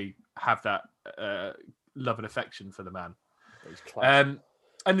they clearly have that love and affection for the man.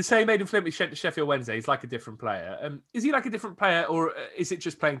 And the same Aidan Flint with Sheffield Wednesday. He's like a different player. Is he like a different player, or is it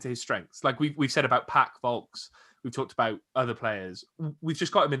just playing to his strengths? Like we've said about Pack, Volks, we've talked about other players. We've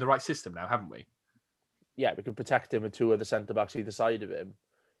just got him in the right system now, haven't we? Yeah, we can protect him with two other centre-backs either side of him.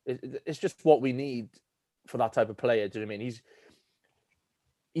 It's just what we need for that type of player. Do you know what I mean?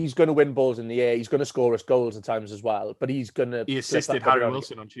 He's going to win balls in the air. He's going to score us goals at times as well. But he's going to... He assisted Harry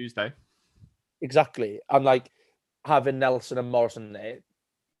Wilson on Tuesday. Exactly. And like having Nelson and Morrison there,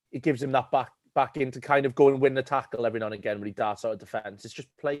 it gives him that back in to kind of go and win the tackle every now and again when he darts out of defence. It's just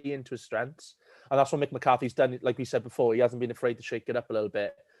play into his strengths. And that's what Mick McCarthy's done. Like we said before, he hasn't been afraid to shake it up a little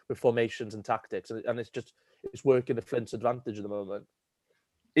bit with formations and tactics. And it's working to Flint's advantage at the moment.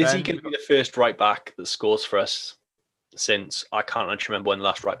 Is he going to be the first right back that scores for us since, I can't actually remember when the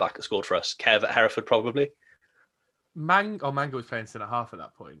last right back that scored for us? Kev at Hereford, probably. Mango was playing centre half at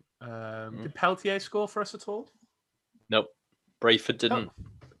that point. Did Peltier score for us at all? Nope. Brayford didn't. Oh.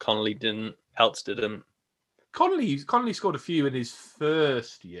 Connolly didn't. Peltz didn't. Connolly scored a few in his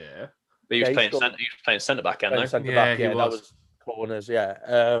first year. But he was playing centre back, then, though. That was corners,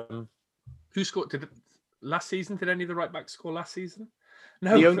 yeah. Who scored? Last season? Did any of the right backs score last season?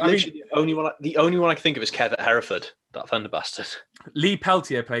 No, the only one I can think of is Kev at Hereford, that Thunder bastard. Lee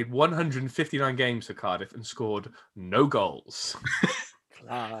Peltier played 159 games for Cardiff and scored no goals.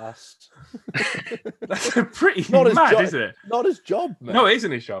 Class. That's pretty mad, isn't it? Not his job, man. No, it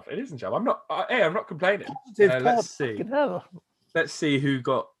isn't his job. It isn't his job. I'm not complaining. Let's see. Let's see who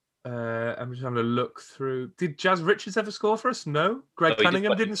got. I'm just having a look through. Did Jazz Richards ever score for us? No. Greg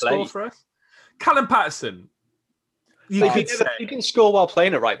Cunningham didn't score for us. Callum Patterson. He didn't score while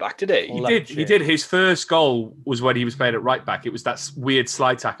playing at right back, did he? He did. His first goal was when he was playing at right back. It was that weird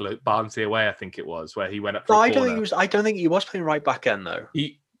slide tackle at Barnsley away, I think it was, where he went up. I don't think he was playing right back then, though.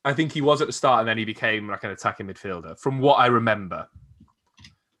 I think he was at the start, and then he became like an attacking midfielder, from what I remember.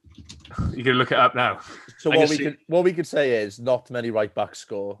 You can look it up now. So what we could say is not many right backs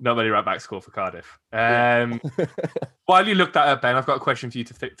score. Not many right backs score for Cardiff. While you look that up, Ben, I've got a question for you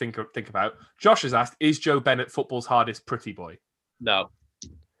to think about. Josh has asked: is Joe Bennett football's hardest pretty boy? No.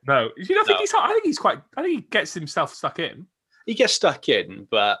 You don't think he's hard? I think he gets himself stuck in. He gets stuck in,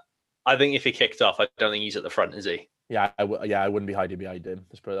 but I think if he kicked off, I don't think he's at the front, is he? Yeah, I wouldn't be hiding behind him.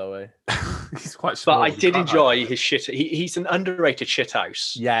 Let's put it that way. He's quite small. But I did enjoy his shit. He's an underrated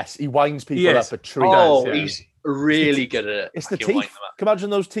shithouse. Yes, he winds people up a tree. He's really good at it. It's the teeth. Can you imagine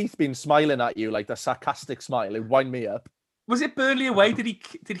those teeth being smiling at you like the sarcastic smile? It wind me up. Was it Burnley away?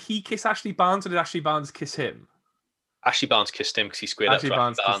 Did he kiss Ashley Barnes, or did Ashley Barnes kiss him? Ashley Barnes kissed him because he squared up to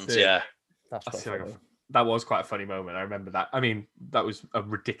Barnes. Yeah, that was quite a funny moment. I remember that. I mean, that was a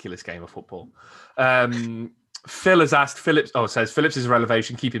ridiculous game of football. Phil has asked says Phillips is a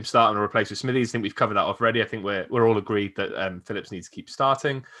revelation. Keep him starting or replace with Smithies. I think we've covered that off already. I think we're all agreed that Phillips needs to keep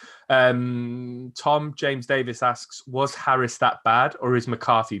starting. James Davis asks, was Harris that bad, or is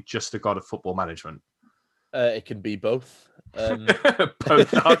McCarthy just a god of football management? It can be both.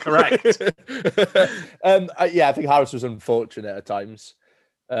 Both are correct. I think Harris was unfortunate at times.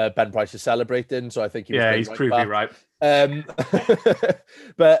 Ben Price is celebrating, so I think he's proved right.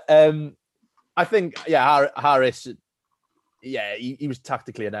 But I think, Harris, he was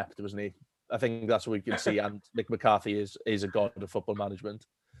tactically inept, wasn't he? I think that's what we can see. And Mick McCarthy is a god of football management.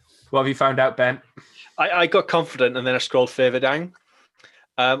 What have you found out, Ben? I got confident, and then I scrolled further down.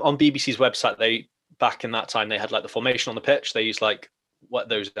 On BBC's website, back in that time, they had like the formation on the pitch. They used like what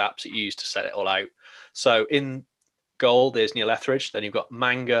those apps that you use to set it all out. So in goal, there's Neil Etheridge. Then you've got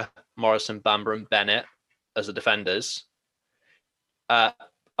Manga, Morrison, Bamber, and Bennett as the defenders.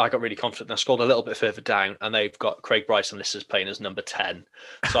 I got really confident. I scrolled a little bit further down, and they've got Craig Bryson listed as playing as number 10.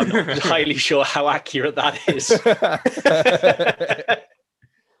 So I'm not entirely sure how accurate that is.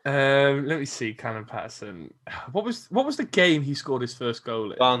 Let me see. Callum Patterson. What was the game he scored his first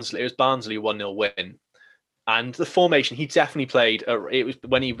goal in? Barnsley. It was Barnsley 1-0 win. And the formation, he definitely played. It was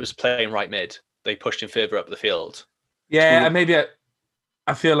when he was playing right mid. They pushed him further up the field. Yeah, and maybe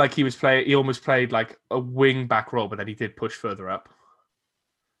I feel like he almost played like a wing back role, but then he did push further up.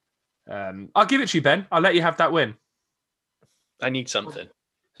 I'll give it to you, Ben. I'll let you have that win. I need something.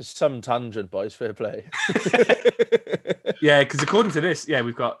 Some tangent, boys. Fair play. Yeah, because according to this,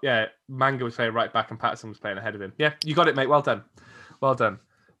 we've got Manga was playing right back and Patterson was playing ahead of him. Yeah, you got it, mate. Well done.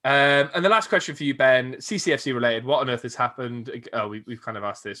 And the last question for you, Ben, CCFC related. What on earth has happened? Oh, we've kind of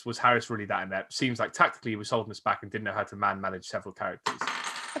asked this. Was Harris really that inept? Seems like tactically he was holding us back and didn't know how to manage several characters.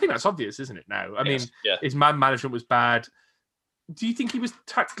 I think that's obvious, isn't it? Now, I mean, his man management was bad. Do you think he was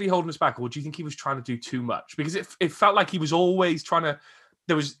tactically holding us back, or do you think he was trying to do too much? Because it felt like he was always trying to.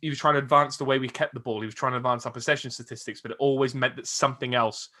 He was trying to advance the way we kept the ball. He was trying to advance our possession statistics, but it always meant that something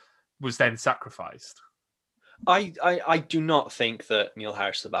else was then sacrificed. I do not think that Neil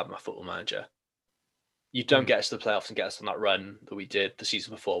Harris is a bad football manager. You don't get us to the playoffs and get us on that run that we did the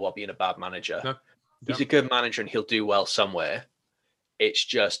season before while being a bad manager. No. He's a good manager and he'll do well somewhere. It's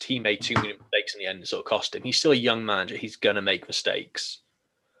just he made too many mistakes in the end and sort of cost him. He's still a young manager. He's going to make mistakes.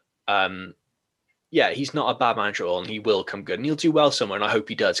 He's not a bad manager at all, and he will come good, and he'll do well somewhere. And I hope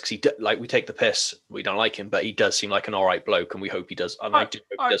he does, because we take the piss, we don't like him, but he does seem like an all right bloke, and we hope he does. And I do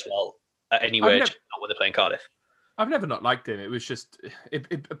hope he does well anywhere, just not when they're playing Cardiff. I've never not liked him. It was just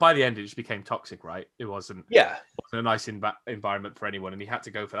by the end it just became toxic, right? It wasn't a nice environment for anyone, and he had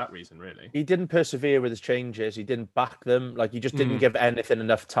to go for that reason, really. He didn't persevere with his changes. He didn't back them. Like, he just didn't give anything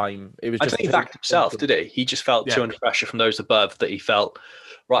enough time. It was. I think he backed himself, did he? He just felt too under pressure from those above that he felt,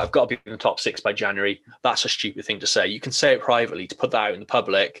 right, I've got to be in the top 6 by January. That's a stupid thing to say. You can say it privately. To put that out in the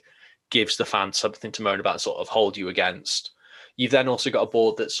public gives the fans something to moan about and sort of hold you against. You've then also got a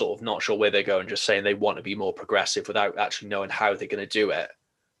board that's sort of not sure where they're going, just saying they want to be more progressive without actually knowing how they're going to do it.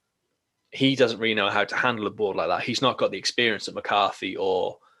 He doesn't really know how to handle a board like that. He's not got the experience that McCarthy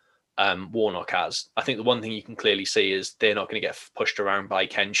or Warnock has. I think the one thing you can clearly see is they're not going to get pushed around by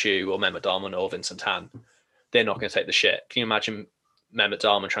Ken Chu or Mehmet Dalman or Vincent Tan. They're not going to take the shit. Can you imagine Mehmet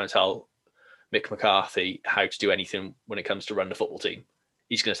Dalman trying to tell Mick McCarthy how to do anything when it comes to run the football team?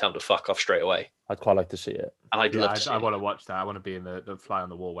 He's going to tell him to fuck off straight away. I'd quite like to see it. And I'd love to see I want to watch that. I want to be in the fly on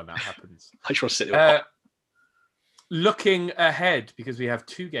the wall when that happens. I just want to sit there. Looking ahead, because we have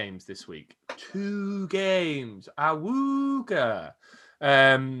 2 games this week. 2 games. Awooga.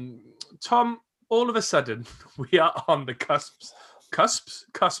 Tom, all of a sudden, we are on the cusp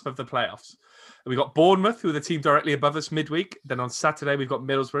of the playoffs. We've got Bournemouth, who are the team directly above us midweek. Then on Saturday, we've got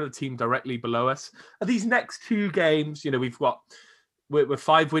Middlesbrough, the team directly below us. And these next 2 games, we're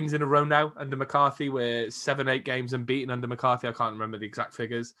 5 wins in a row now under McCarthy. We're 7-8 games unbeaten under McCarthy. I can't remember the exact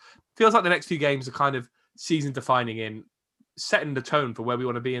figures. Feels like the next 2 games are kind of season defining in setting the tone for where we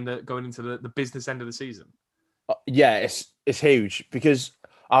want to be going into the business end of the season. Yeah, it's huge, because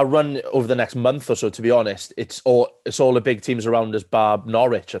our run over the next month or so, to be honest, it's all the big teams around us, bar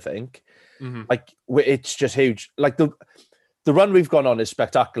Norwich, I think. Mm-hmm. Like, it's just huge. Like, the run we've gone on is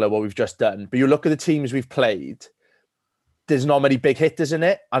spectacular, what we've just done. But you look at the teams we've played, there's not many big hitters in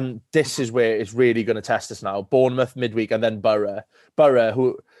it. And this is where it's really going to test us now. Bournemouth midweek and then Borough. Borough,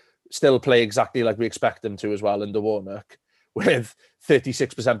 who still play exactly like we expect them to as well under Warnock, with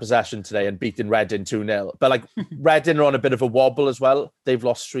 36% possession today and beating Reading 2-0. But like, Reading are on a bit of a wobble as well. They've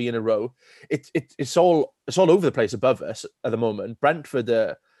lost 3 in a row. It's all over the place above us at the moment. Brentford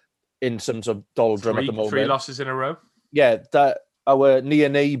are in some sort of doldrum at the moment. 3 losses in a row. Yeah, that our near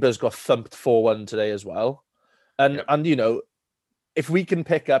neighbours got thumped 4-1 today as well. And if we can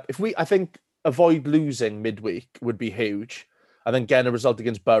pick up, I think avoid losing midweek would be huge, and then getting a result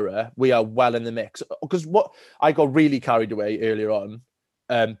against Borough, we are well in the mix. Because what I got really carried away earlier on,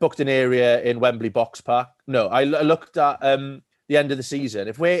 booked an area in Wembley Box Park. No, I looked at the end of the season.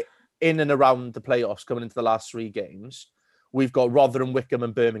 If we're in and around the playoffs coming into the last 3 games, we've got Rotherham, Wickham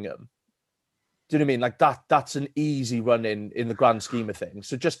and Birmingham. Do you know what I mean? Like, that's an easy run in the grand scheme of things.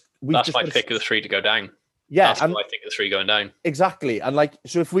 So that's my pick of the 3 to go down. Yeah, that's what I think the 3 going down. Exactly. And like,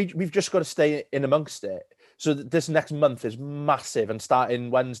 so if we've just got to stay in amongst it. So this next month is massive, and starting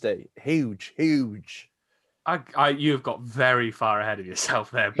Wednesday, huge. You've got very far ahead of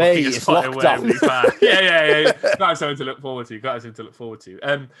yourself there. Mate, it's lockdown. Yeah. Got us something to look forward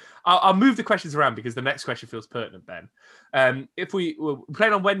to. I'll move the questions around because the next question feels pertinent, Ben. If we're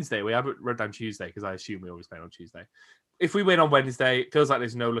playing on Wednesday, we have it wrote down Tuesday because I assume we always play on Tuesday. If we win on Wednesday, it feels like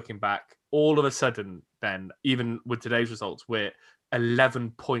there's no looking back. All of a sudden, Ben, even with today's results, we're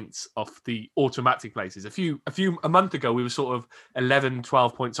 11 points off the automatic places. A month ago, we were sort of 11,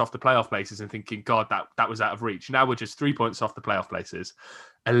 12 points off the playoff places and thinking, God, that was out of reach. Now we're just 3 points off the playoff places,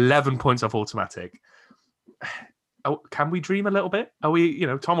 11 points off automatic. Oh, can we dream a little bit? Are we,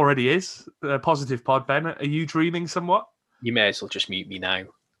 Tom already is. Positive pod, Ben. Are you dreaming somewhat? You may as well just mute me now.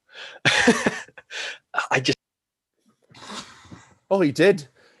 Oh, he did.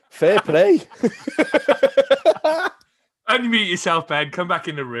 Fair play. Unmute yourself, Ben. Come back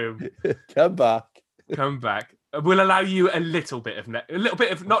in the room. Come back. Come back. We'll allow you a little bit of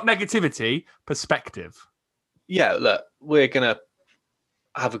not negativity, perspective. Yeah, look, we're gonna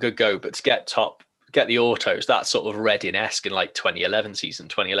have a good go, but to get the autos, that's sort of Reading-esque in like 2011 season,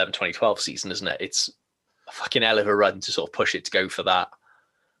 2011-2012 season, isn't it? It's a fucking hell of a run to sort of push it to go for that.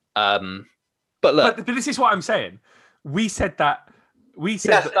 But look, but this is what I'm saying. We said that. We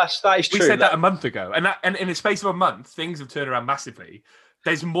said that is true. We said that a month ago, and in the space of a month, things have turned around massively.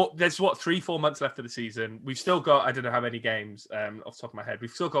 There's more. There's 3-4 months left of the season. We've still got, I don't know how many games off the top of my head.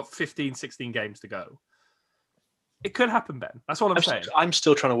 We've still got 15, 16 games to go. It could happen, Ben. That's all I'm saying. I'm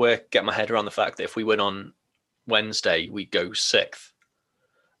still trying to get my head around the fact that if we win on Wednesday, we go 6th.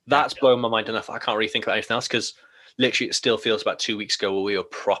 That's blown my mind enough. I can't really think about anything else because literally it still feels about 2 weeks ago where we were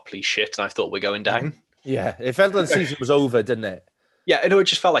properly shit and I thought we're going down. Yeah, it felt like the season was over, didn't it? Yeah, I know. It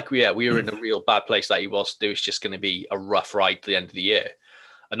just felt like we were in a real bad place. Like it was just going to be a rough ride to the end of the year.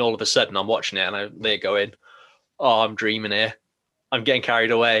 And all of a sudden, I'm watching it and they're going, "Oh, I'm dreaming here. I'm getting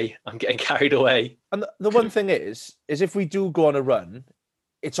carried away. I'm getting carried away." And the one thing is if we do go on a run,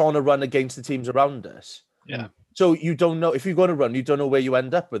 it's on a run against the teams around us. Yeah. So you don't know if you go on a run, you don't know where you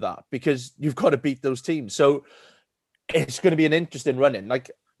end up with that because you've got to beat those teams. So it's going to be an interesting running.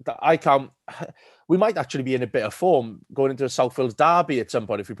 Like we might actually be in a bit of form going into a Southfields derby at some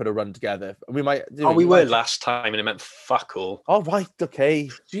point if we put a run together. We might. We were last time, and it meant fuck all. Oh right, okay.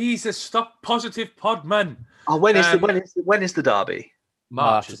 Jesus, stop positive podman. Oh, when is the derby?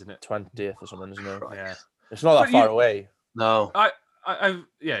 March, isn't it? 20th or something, isn't it? Yeah, it's not that far away. No,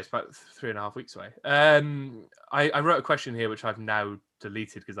 it's about 3.5 weeks away. I wrote a question here which I've now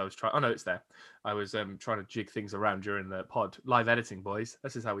deleted because I was trying. Oh no, it's there. I was trying to jig things around during the pod. Live editing, boys.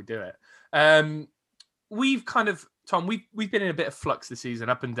 This is how we do it. We've kind of, Tom, we've been in a bit of flux this season,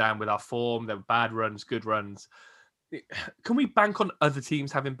 up and down with our form. There were bad runs, good runs. Can we bank on other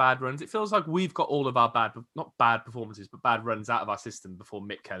teams having bad runs? It feels like we've got all of our not bad performances, but bad runs out of our system before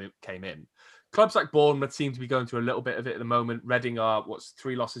Mick came in. Clubs like Bournemouth seem to be going through a little bit of it at the moment. Reading are,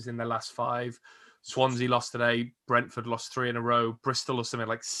 3 losses in their last 5. Swansea lost today. Brentford lost 3 in a row. Bristol or something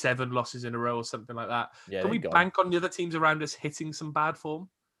like 7 losses in a row or something like that. Yeah, can we bank on the other teams around us hitting some bad form?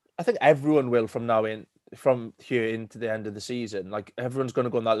 I think everyone will from here into the end of the season. Like everyone's going to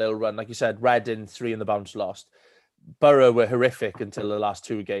go on that little run. Like you said, Reading 3 in the bounce lost. Borough were horrific until the last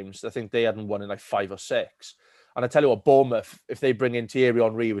 2 games. I think they hadn't won in like 5 or 6. And I tell you what, Bournemouth, if they bring in Thierry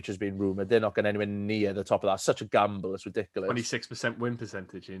Henry, which has been rumoured, they're not going anywhere near the top of that. Such a gamble. It's ridiculous. 26% win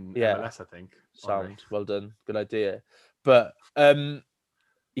percentage in MLS, I think. Sound. Well done. Good idea. But,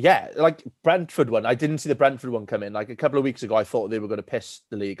 like Brentford one, I didn't see the Brentford one come in. Like a couple of weeks ago, I thought they were going to piss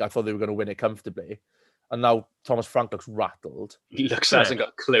the league. I thought they were going to win it comfortably. And now Thomas Frank looks rattled. He hasn't got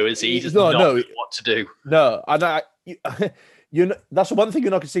a clue, is he? He does not know what to do. No. And that's the one thing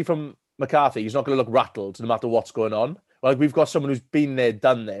you're not going to see from McCarthy. He's not going to look rattled no matter what's going on. Like we've got someone who's been there,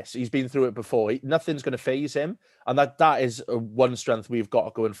 done this. He's been through it before. Nothing's going to phase him. And that is one strength we've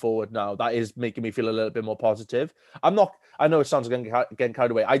got going forward now. That is making me feel a little bit more positive. I know it sounds like getting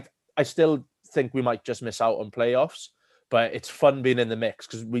carried away. I still think we might just miss out on playoffs, but it's fun being in the mix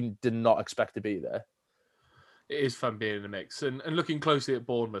because we did not expect to be there. It is fun being in the mix. And looking closely at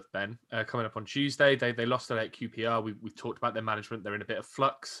Bournemouth, Ben, coming up on Tuesday, they lost today at QPR. We've talked about their management. They're in a bit of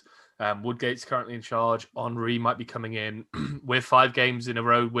flux. Woodgate's currently in charge. Henry might be coming in. With 5 games in a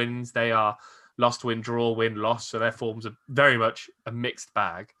row wins, they are lost, win, draw, win, loss. So their forms are very much a mixed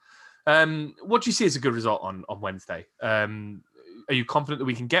bag. What do you see as a good result on Wednesday? Are you confident that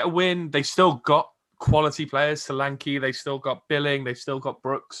we can get a win? They've still got quality players, Solanke. They've still got Billing. They've still got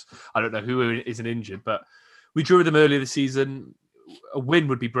Brooks. I don't know who isn't injured, but we drew them earlier this season. A win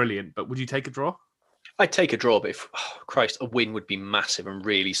would be brilliant, but would you take a draw? I'd take a draw, but a win would be massive and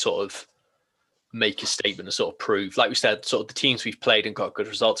really sort of make a statement and sort of prove, like we said, sort of the teams we've played and got good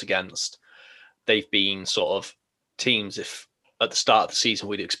results against, they've been sort of teams if at the start of the season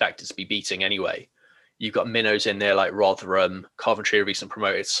we'd expect us to be beating anyway. You've got minnows in there like Rotherham, Coventry, a recent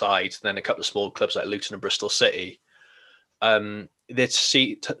promoted side, then a couple of small clubs like Luton and Bristol City. They're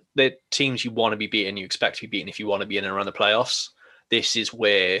teams you want to be beating, you expect to be beaten if you want to be in and around the playoffs. This is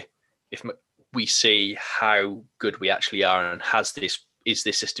where if we see how good we actually are and is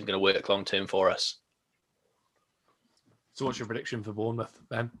this system going to work long term for us? So what's your prediction for Bournemouth,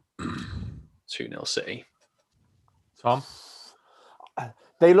 Ben? 2-0 City. Tom?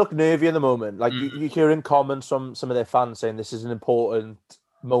 They look nervy at the moment. Like you're hearing comments from some of their fans saying this is an important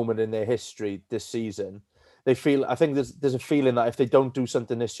moment in their history this season. I think there's a feeling that if they don't do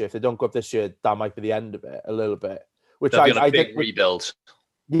something this year, if they don't go up this year, that might be the end of it a little bit. Which I think rebuild.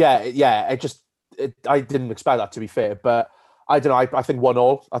 Yeah. I didn't expect that, to be fair, but I don't know. I think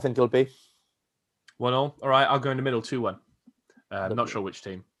 1-1. I think it'll be 1-1. All right, I'll go in the middle 2-1. I'm not sure which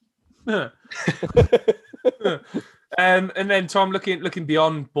team. And then Tom, looking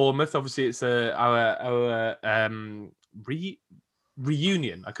beyond Bournemouth, obviously it's our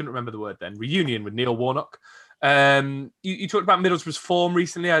reunion. I couldn't remember the word then. Reunion with Neil Warnock. You talked about Middlesbrough's form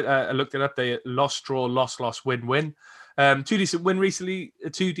recently. I looked it up. They lost, draw, loss, win. Two decent wins recently,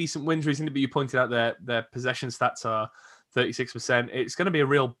 but you pointed out their possession stats are 36%. It's going to be a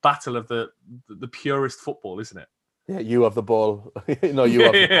real battle of the purest football, isn't it? Yeah, you have the ball. No, you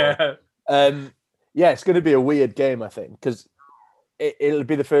have the ball. Yeah, it's going to be a weird game, I think, because it'll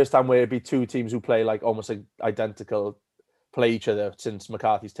be the first time where it'll be two teams who play like almost like identical, play each other since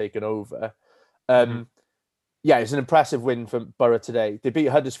McCarthy's taken over. Yeah, it's an impressive win for Borough today. They beat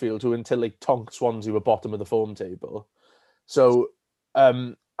Huddersfield, who until they tonked Swansea were bottom of the form table. So I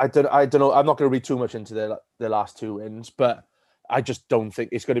don't know. I'm not going to read too much into their last two wins, but I just don't think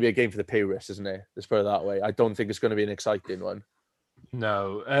it's going to be a game for the purists, isn't it? Let's put it that way. I don't think it's going to be an exciting one.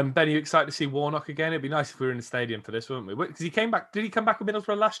 No. Ben, are you excited to see Warnock again? It'd be nice if we were in the stadium for this, wouldn't we? Because he came back. Did he come back with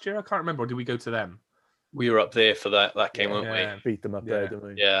Middlesbrough last year? I can't remember. Or did we go to them? We were up there for that game, weren't we? Beat them up there, didn't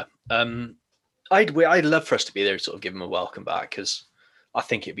we? Yeah. I'd love for us to be there, sort of give him a welcome back, because I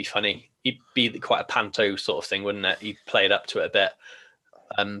think it'd be funny. He'd be quite a panto sort of thing, wouldn't it? He'd play it up to it a bit.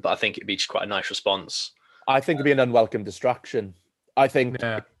 But I think it'd be just quite a nice response. I think it'd be an unwelcome distraction. I don't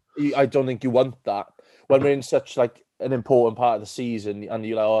think you want that when we're in such like an important part of the season, and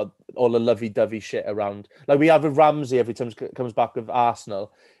you're like, all the lovey-dovey shit around. Like we have with Ramsey every time he comes back with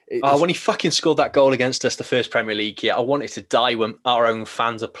Arsenal. When he fucking scored that goal against us, the first Premier League year, I wanted to die when our own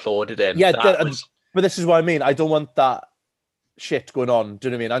fans applauded him. Yeah, but this is what I mean. I don't want that shit going on. Do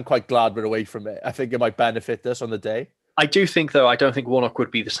you know what I mean? I'm quite glad we're away from it. I think it might benefit us on the day. I do think, though, I don't think Warnock would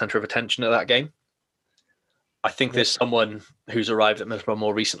be the centre of attention at that game. I think there's someone who's arrived at Middlesbrough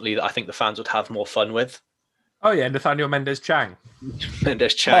more recently that I think the fans would have more fun with. Oh, yeah, Nathaniel Mendes-Chang.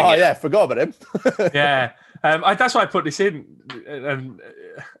 Mendes-Chang. Oh, yeah, forgot about him. Yeah. That's why I put this in.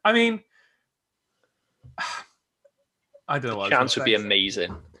 I mean, I don't know what the chance would be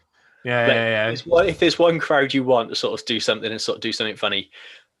amazing. Yeah. If there's one crowd you want to sort of do something and sort of do something funny,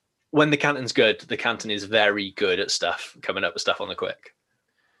 when the Canton's good, the Canton is very good at coming up with stuff on the quick.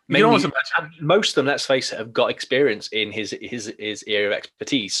 Most of them, let's face it, have got experience in his area of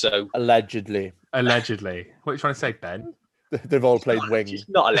expertise. So allegedly. What are you trying to say, Ben? They've all played wing. It's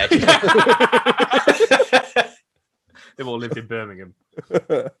not alleged. They've all lived in Birmingham.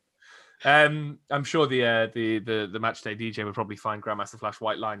 I'm sure the match day DJ would probably find Grandmaster Flash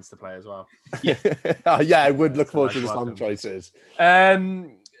White Lines to play as well. Yeah, I would look forward to the song choices.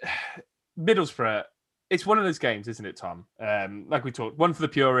 Middlesbrough, it's one of those games, isn't it, Tom? Like we talked, one for the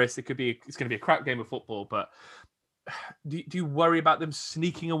purists. It's going to be a crap game of football, but do you worry about them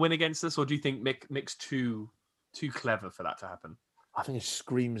sneaking a win against us, or do you think Mick's too clever for that to happen? I think it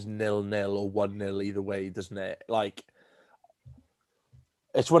screams 0-0 or 1-0 either way, doesn't it? Like,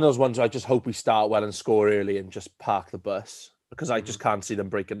 it's one of those ones where I just hope we start well and score early and just park the bus, because I just can't see them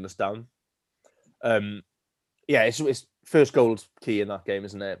breaking us down. Yeah, it's first goal's key in that game,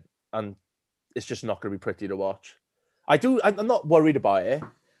 isn't it? And it's just not going to be pretty to watch. I'm not worried about it.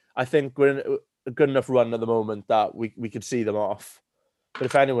 I think we're in a good enough run at the moment that we could see them off. But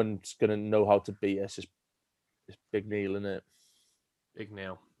if anyone's going to know how to beat us, it's Big Neil, isn't it? Big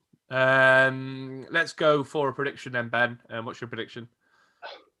Neil. Let's go for a prediction then, Ben. What's your prediction?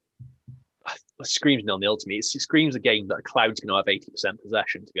 It screams 0-0 to me. It screams a game that Cloud's going to have 80%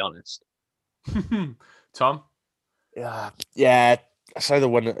 possession, to be honest. Tom? Yeah. It's either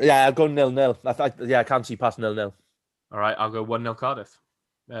one. Yeah, I'll go 0-0. I can't see past 0-0. All right, I'll go 1-0 Cardiff.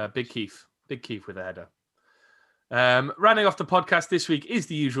 Big Keith with a header. Rounding off the podcast this week is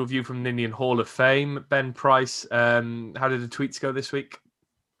the usual view from Ninian Hall of Fame. Ben Price, how did the tweets go this week?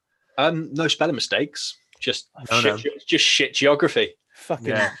 No spelling mistakes. Just shit geography.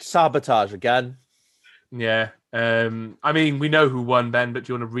 Fucking sabotage again. Yeah. I mean, we know who won, Ben, but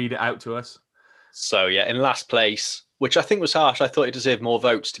do you want to read it out to us? So, yeah, in last place, which I think was harsh, I thought he deserved more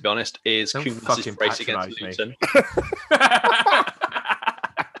votes, to be honest, is Coombs' race against Luton.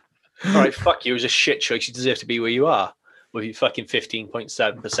 All right, fuck you. It was a shit choice. You deserve to be where you are with your fucking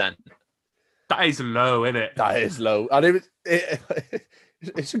 15.7%. That is low, isn't it? That is low. And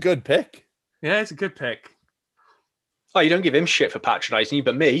it's a good pick. Yeah, it's a good pick. Oh, you don't give him shit for patronising you,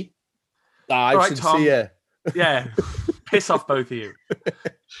 but me. I'm right, sincere. Tom. Yeah. Piss off both of you.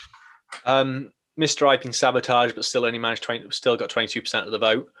 Mr. Iping sabotage, but still only still got 22% of the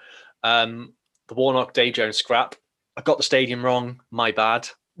vote. The Warnock Day Jones scrap. I got the stadium wrong. My bad.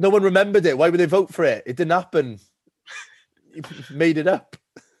 No one remembered it. Why would they vote for it? It didn't happen. You made it up.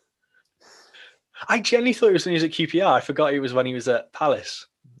 I genuinely thought it was when he was at QPR. I forgot it was when he was at Palace.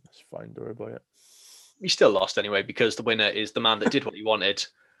 That's fine, don't worry about it. He still lost anyway, because the winner is the man that did what he wanted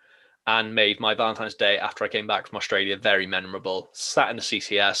and made my Valentine's Day after I came back from Australia very memorable. Sat in the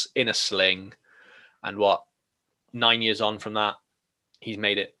CCS in a sling, and 9 years on from that, he's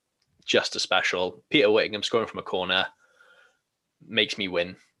made it just as special. Peter Whittingham scoring from a corner makes me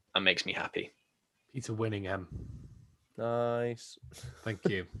win and makes me happy. Peter Whittingham. Nice. Thank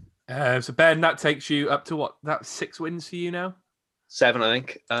you. So Ben, that takes you up to what? That's 6 wins for you now? 7, I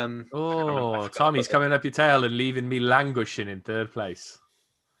think. Tommy's coming up your tail and leaving me languishing in 3rd place.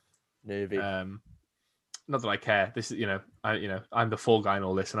 Nervy. Not that I care. This is, I'm the fall guy in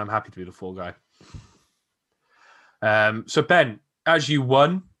all this, and I'm happy to be the fall guy. So Ben, as you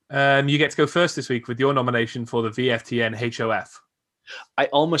won, you get to go first this week with your nomination for the VFTN HOF. I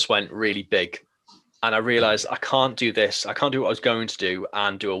almost went really big, and I realized I can't do this. I can't do what I was going to do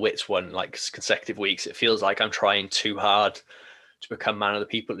and do a Wits one like consecutive weeks. It feels like I'm trying too hard to become man of the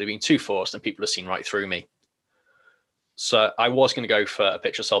people. They're being too forced, and people have seen right through me. So I was going to go for a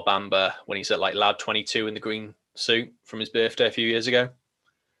picture of Sol Bamba when he's at like Lab 22 in the green suit from his birthday a few years ago,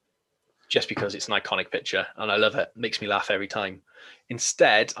 just because it's an iconic picture and I love it. It makes me laugh every time.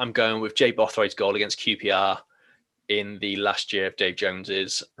 Instead, I'm going with Jay Bothroyd's goal against QPR in the last year of Dave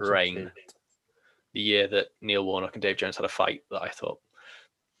Jones's reign. The year that Neil Warnock and Dave Jones had a fight that I thought.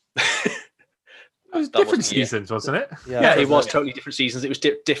 It was different seasons, wasn't it? Yeah, it was totally different seasons. It was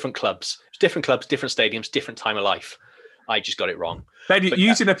different clubs. It was different clubs, different stadiums, different time of life. I just got it wrong. Ben, you're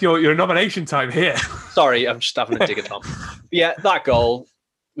using up your nomination time here. Sorry, I'm just having a dig at Tom. Yeah, that goal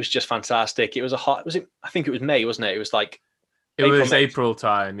was just fantastic. It was I think it was May, wasn't it? It was like April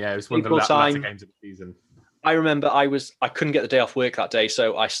time. Yeah, it was one of the latter games of the season. I remember I couldn't get the day off work that day,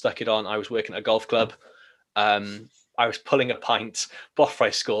 so I stuck it on. I was working at a golf club. I was pulling a pint.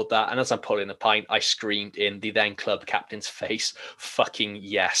 Bothroyd scored that, and as I'm pulling the pint, I screamed in the then club captain's face, "Fucking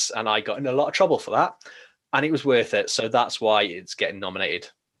yes!" And I got in a lot of trouble for that, and it was worth it. So that's why it's getting nominated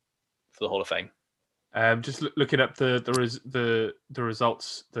for the Hall of Fame. Just looking up the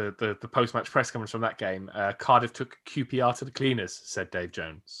results, the post match press conference from that game. Cardiff took QPR to the cleaners, said Dave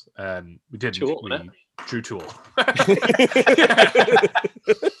Jones. We didn't. We drew 2-2.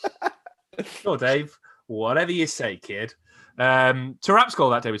 Sure, Dave. Whatever you say, kid. Tarap's goal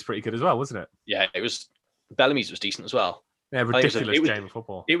that day was pretty good as well, wasn't it? Yeah, it was. Bellamy's was decent as well. Yeah, ridiculous game of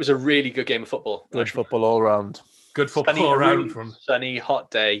football. It was a really good game of football. Good football all round. Good football all round. From sunny,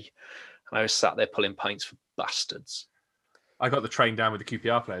 hot day. And I was sat there pulling pints for bastards. I got the train down with the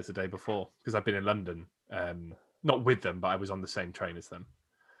QPR players the day before because I've been in London. Not with them, but I was on the same train as them.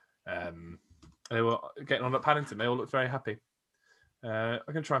 They were getting on at Paddington. They all looked very happy. I'm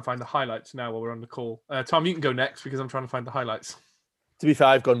going to try and find the highlights now while we're on the call. Tom, you can go next because I'm trying to find the highlights. To be fair,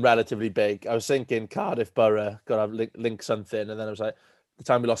 I've gone relatively big. I was thinking Cardiff Borough, got to have link something. And then I was like, the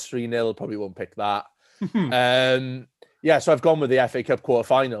time we lost 3-0, probably won't pick that. So I've gone with the FA Cup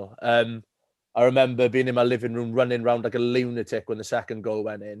quarter-final. I remember being in my living room running around like a lunatic when the second goal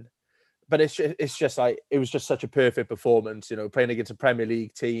went in. But it's just like, it was just such a perfect performance, playing against a Premier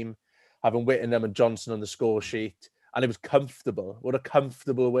League team, having Whittingham and Johnson on the score sheet. And it was comfortable. What a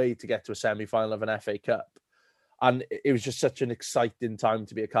comfortable way to get to a semi-final of an FA Cup. And it was just such an exciting time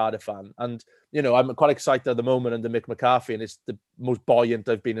to be a Cardiff fan. And, I'm quite excited at the moment under Mick McCarthy, and it's the most buoyant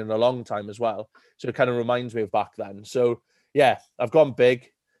I've been in a long time as well. So it kind of reminds me of back then. So, yeah, I've gone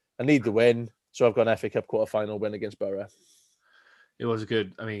big. I need the win. So I've gone FA Cup quarter-final win against Borough. It was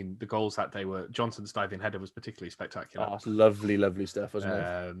good. I mean, the goals that day were... Johnson's diving header was particularly spectacular. Oh, lovely, lovely stuff, wasn't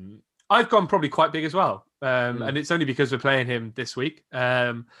it? I've gone probably quite big as well. And it's only because we're playing him this week.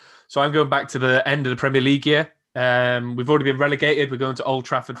 So I'm going back to the end of the Premier League year. We've already been relegated. We're going to Old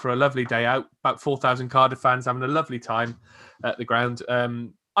Trafford for a lovely day out. About 4,000 Cardiff fans having a lovely time at the ground.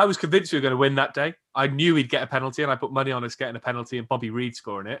 I was convinced we were going to win that day. I knew we'd get a penalty, and I put money on us getting a penalty and Bobby Reid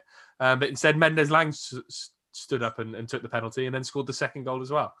scoring it. But instead, Mendes-Lang stood up and took the penalty and then scored the second goal as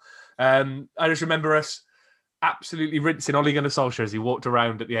well. I just remember us absolutely rinsing Ole Gunnar Solskjaer as he walked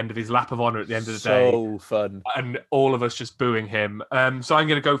around at the end of his lap of honour at the end of the day. So fun. And all of us just booing him. So I'm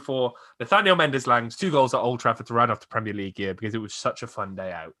going to go for Nathaniel Mendes-Lang's 2 goals at Old Trafford to round off the Premier League year because it was such a fun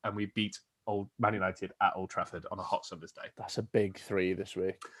day out. And we beat Old Man United at Old Trafford on a hot summer's day. That's a big 3 this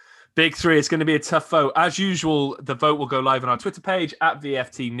week. Big 3. It's going to be a tough vote. As usual, the vote will go live on our Twitter page at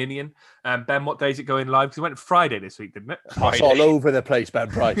VFT Ninian. Ben, what day is it going live? Because it went Friday this week, didn't it? It's all over the place, Ben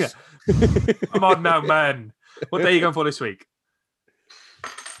Price. Come on now, man. What day are you going for this week?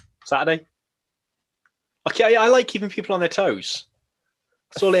 Saturday. Okay, I like keeping people on their toes.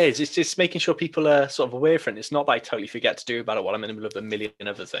 That's all it is. It's just making sure people are sort of aware of it. It's not that I totally forget to do about it while I'm in the middle of a million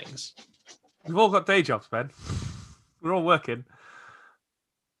other things. We've all got day jobs, Ben. We're all working.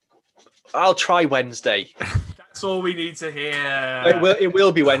 I'll try Wednesday. That's all we need to hear. It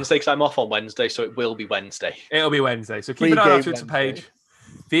will be Wednesday because I'm off on Wednesday, so it will be Wednesday. It'll be Wednesday. So keep an eye on our Twitter page.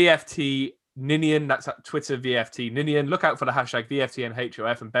 VFT Ninian. That's at Twitter, VFT Ninian. Look out for the hashtag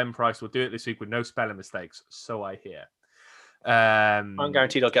VFTNHOF, and Ben Price will do it this week with no spelling mistakes. So I hear. I'm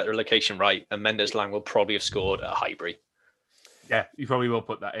guaranteed I'll get the location right, and Mendes Lang will probably have scored at Highbury. Yeah, you probably will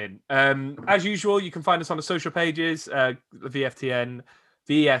put that in. As usual, you can find us on the social pages, VFTN,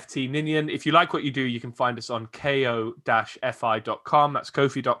 VFT Ninian. If you like what you do, you can find us on ko-fi.com. That's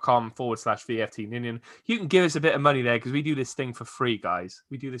kofi.com/VFT Ninian. You can give us a bit of money there because we do this thing for free, guys.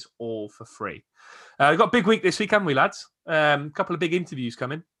 We do this all for free. We've got a big week this week, haven't we, lads? A couple of big interviews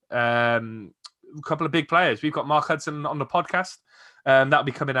coming. A couple of big players. We've got Mark Hudson on the podcast. That'll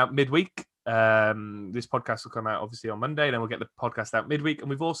be coming out midweek. This podcast will come out obviously on Monday, then we'll get the podcast out midweek. And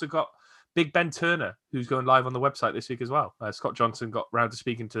we've also got Big Ben Turner, who's going live on the website this week as well. Scott Johnson got round to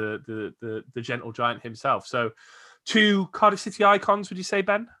speaking to the gentle giant himself. So 2 Cardiff City icons, would you say,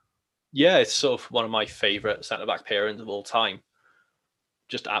 Ben? Yeah, it's sort of one of my favourite centre-back pairings of all time.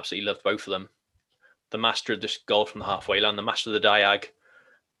 Just absolutely loved both of them. The master of this goal from the halfway line, the master of the diag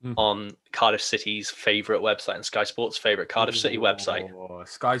on Cardiff City's favourite website and Sky Sports' favourite Cardiff City website.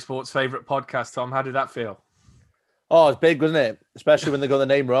 Sky Sports' favourite podcast, Tom. How did that feel? Oh, it's big, wasn't it? Especially when they got the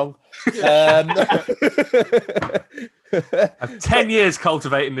name wrong. I've 10 years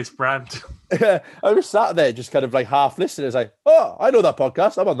cultivating this brand. I was sat there just kind of like half listening. It's like, oh, I know that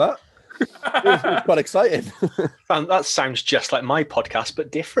podcast. I'm on that. It was quite exciting. That sounds just like my podcast,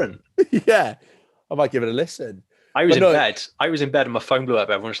 but different. Yeah. I might give it a listen. I was in bed. I was in bed and my phone blew up.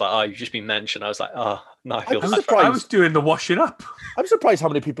 Everyone was like, "Oh, you've just been mentioned." I was like, "Oh, no, I feel bad." I was doing the washing up. I'm surprised how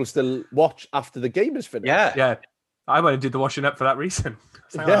many people still watch after the game is finished. Yeah. I went and did the washing up for that reason.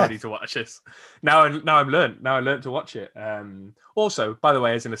 I need to watch this. Now I learned to watch it. Also, by the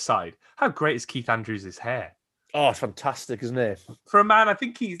way, as an aside, how great is Keith Andrews' hair? Oh, it's fantastic, isn't it? For a man, I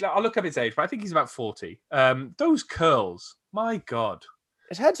think I'll look up his age, but I think he's about 40. Those curls, my God.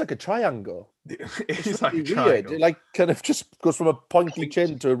 His head's like a triangle. It's like really a weird. triangle. It like kind of just goes from a pointy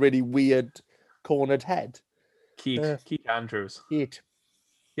chin to a really weird cornered head. Keith Andrews. Keith.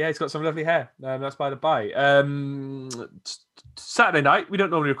 Yeah, he's got some lovely hair. That's by the by. Saturday night. We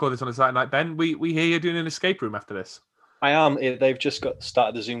don't normally record this on a Saturday night, Ben. We hear you're doing an escape room after this. I am. They've just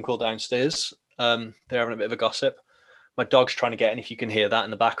started the Zoom call downstairs. They're having a bit of a gossip. My dog's trying to get in. If you can hear that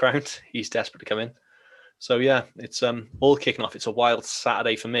in the background, he's desperate to come in. So yeah, it's all kicking off. It's a wild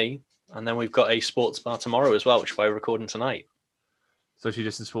Saturday for me, and then we've got a sports bar tomorrow as well, which we're recording tonight. Social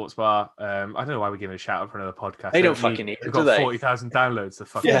Distance Sports Bar. I don't know why we're giving a shout out for another podcast. They don't fucking need it, We've do got they? 40,000 downloads.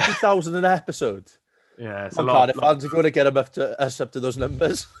 40,000 an episode. Yeah, it's a a lot. lot. Cardiff fans are going to get them up to those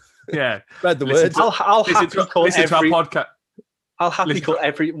numbers. Yeah, spread the word. I'll happily call listen to our podcast. I'll happily call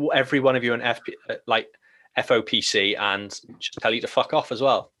every one of you an FOPC and just tell you to fuck off as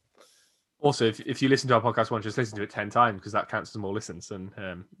well. Also, if you listen to our podcast once, just listen to it 10 times because that counts as more listens and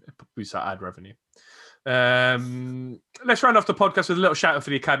it boosts our ad revenue. Let's round off the podcast with a little shout out for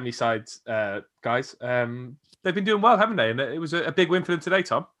the academy side, guys. They've been doing well, haven't they? And it was a big win for them today,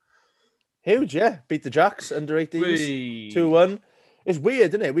 Tom. Huge, yeah. Beat the Jacks under 18s 2-1. It's weird,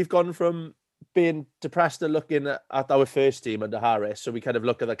 isn't it? We've gone from being depressed and looking at our first team under Harris, so we kind of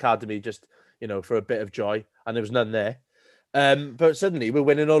look at the academy just, for a bit of joy, and there was none there. But suddenly we're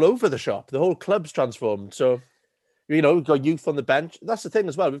winning all over the shop. The whole club's transformed. So, we've got youth on the bench. That's the thing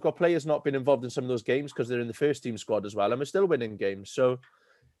as well. We've got players not been involved in some of those games because they're in the first team squad as well, and we're still winning games. So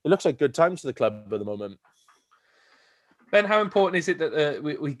it looks like good times for the club at the moment. Ben, how important is it that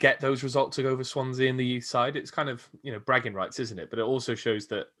we get those results over Swansea in the youth side? It's kind of, bragging rights, isn't it? But it also shows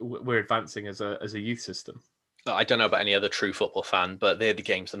that we're advancing as a youth system. I don't know about any other true football fan, but they're the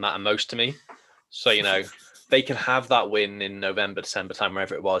games that matter most to me. So, they can have that win in November, December time,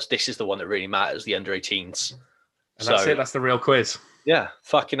 wherever it was. This is the one that really matters, the under 18s. And that's it. That's the real quiz. Yeah.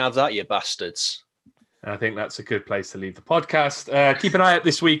 Fucking have that, you bastards. I think that's a good place to leave the podcast. Keep an eye out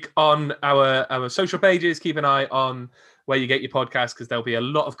this week on our social pages. Keep an eye on where you get your podcast because there'll be a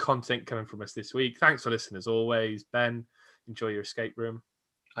lot of content coming from us this week. Thanks for listening as always. Ben, enjoy your escape room.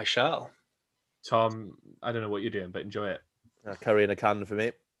 I shall. Tom, I don't know what you're doing, but enjoy it. Curry in a can for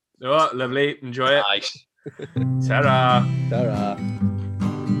me. Oh, lovely. Enjoy it. Nice. Ta-ra. Ta-ra.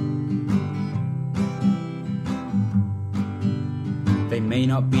 They may may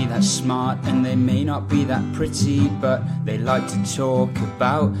not be that smart and they may not be that pretty, but they like to talk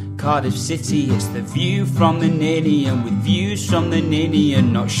about Cardiff City. It's the view from the Ninian, with views from the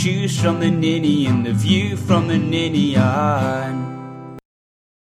Ninian, not shoes from the Ninian, the view from the Ninian.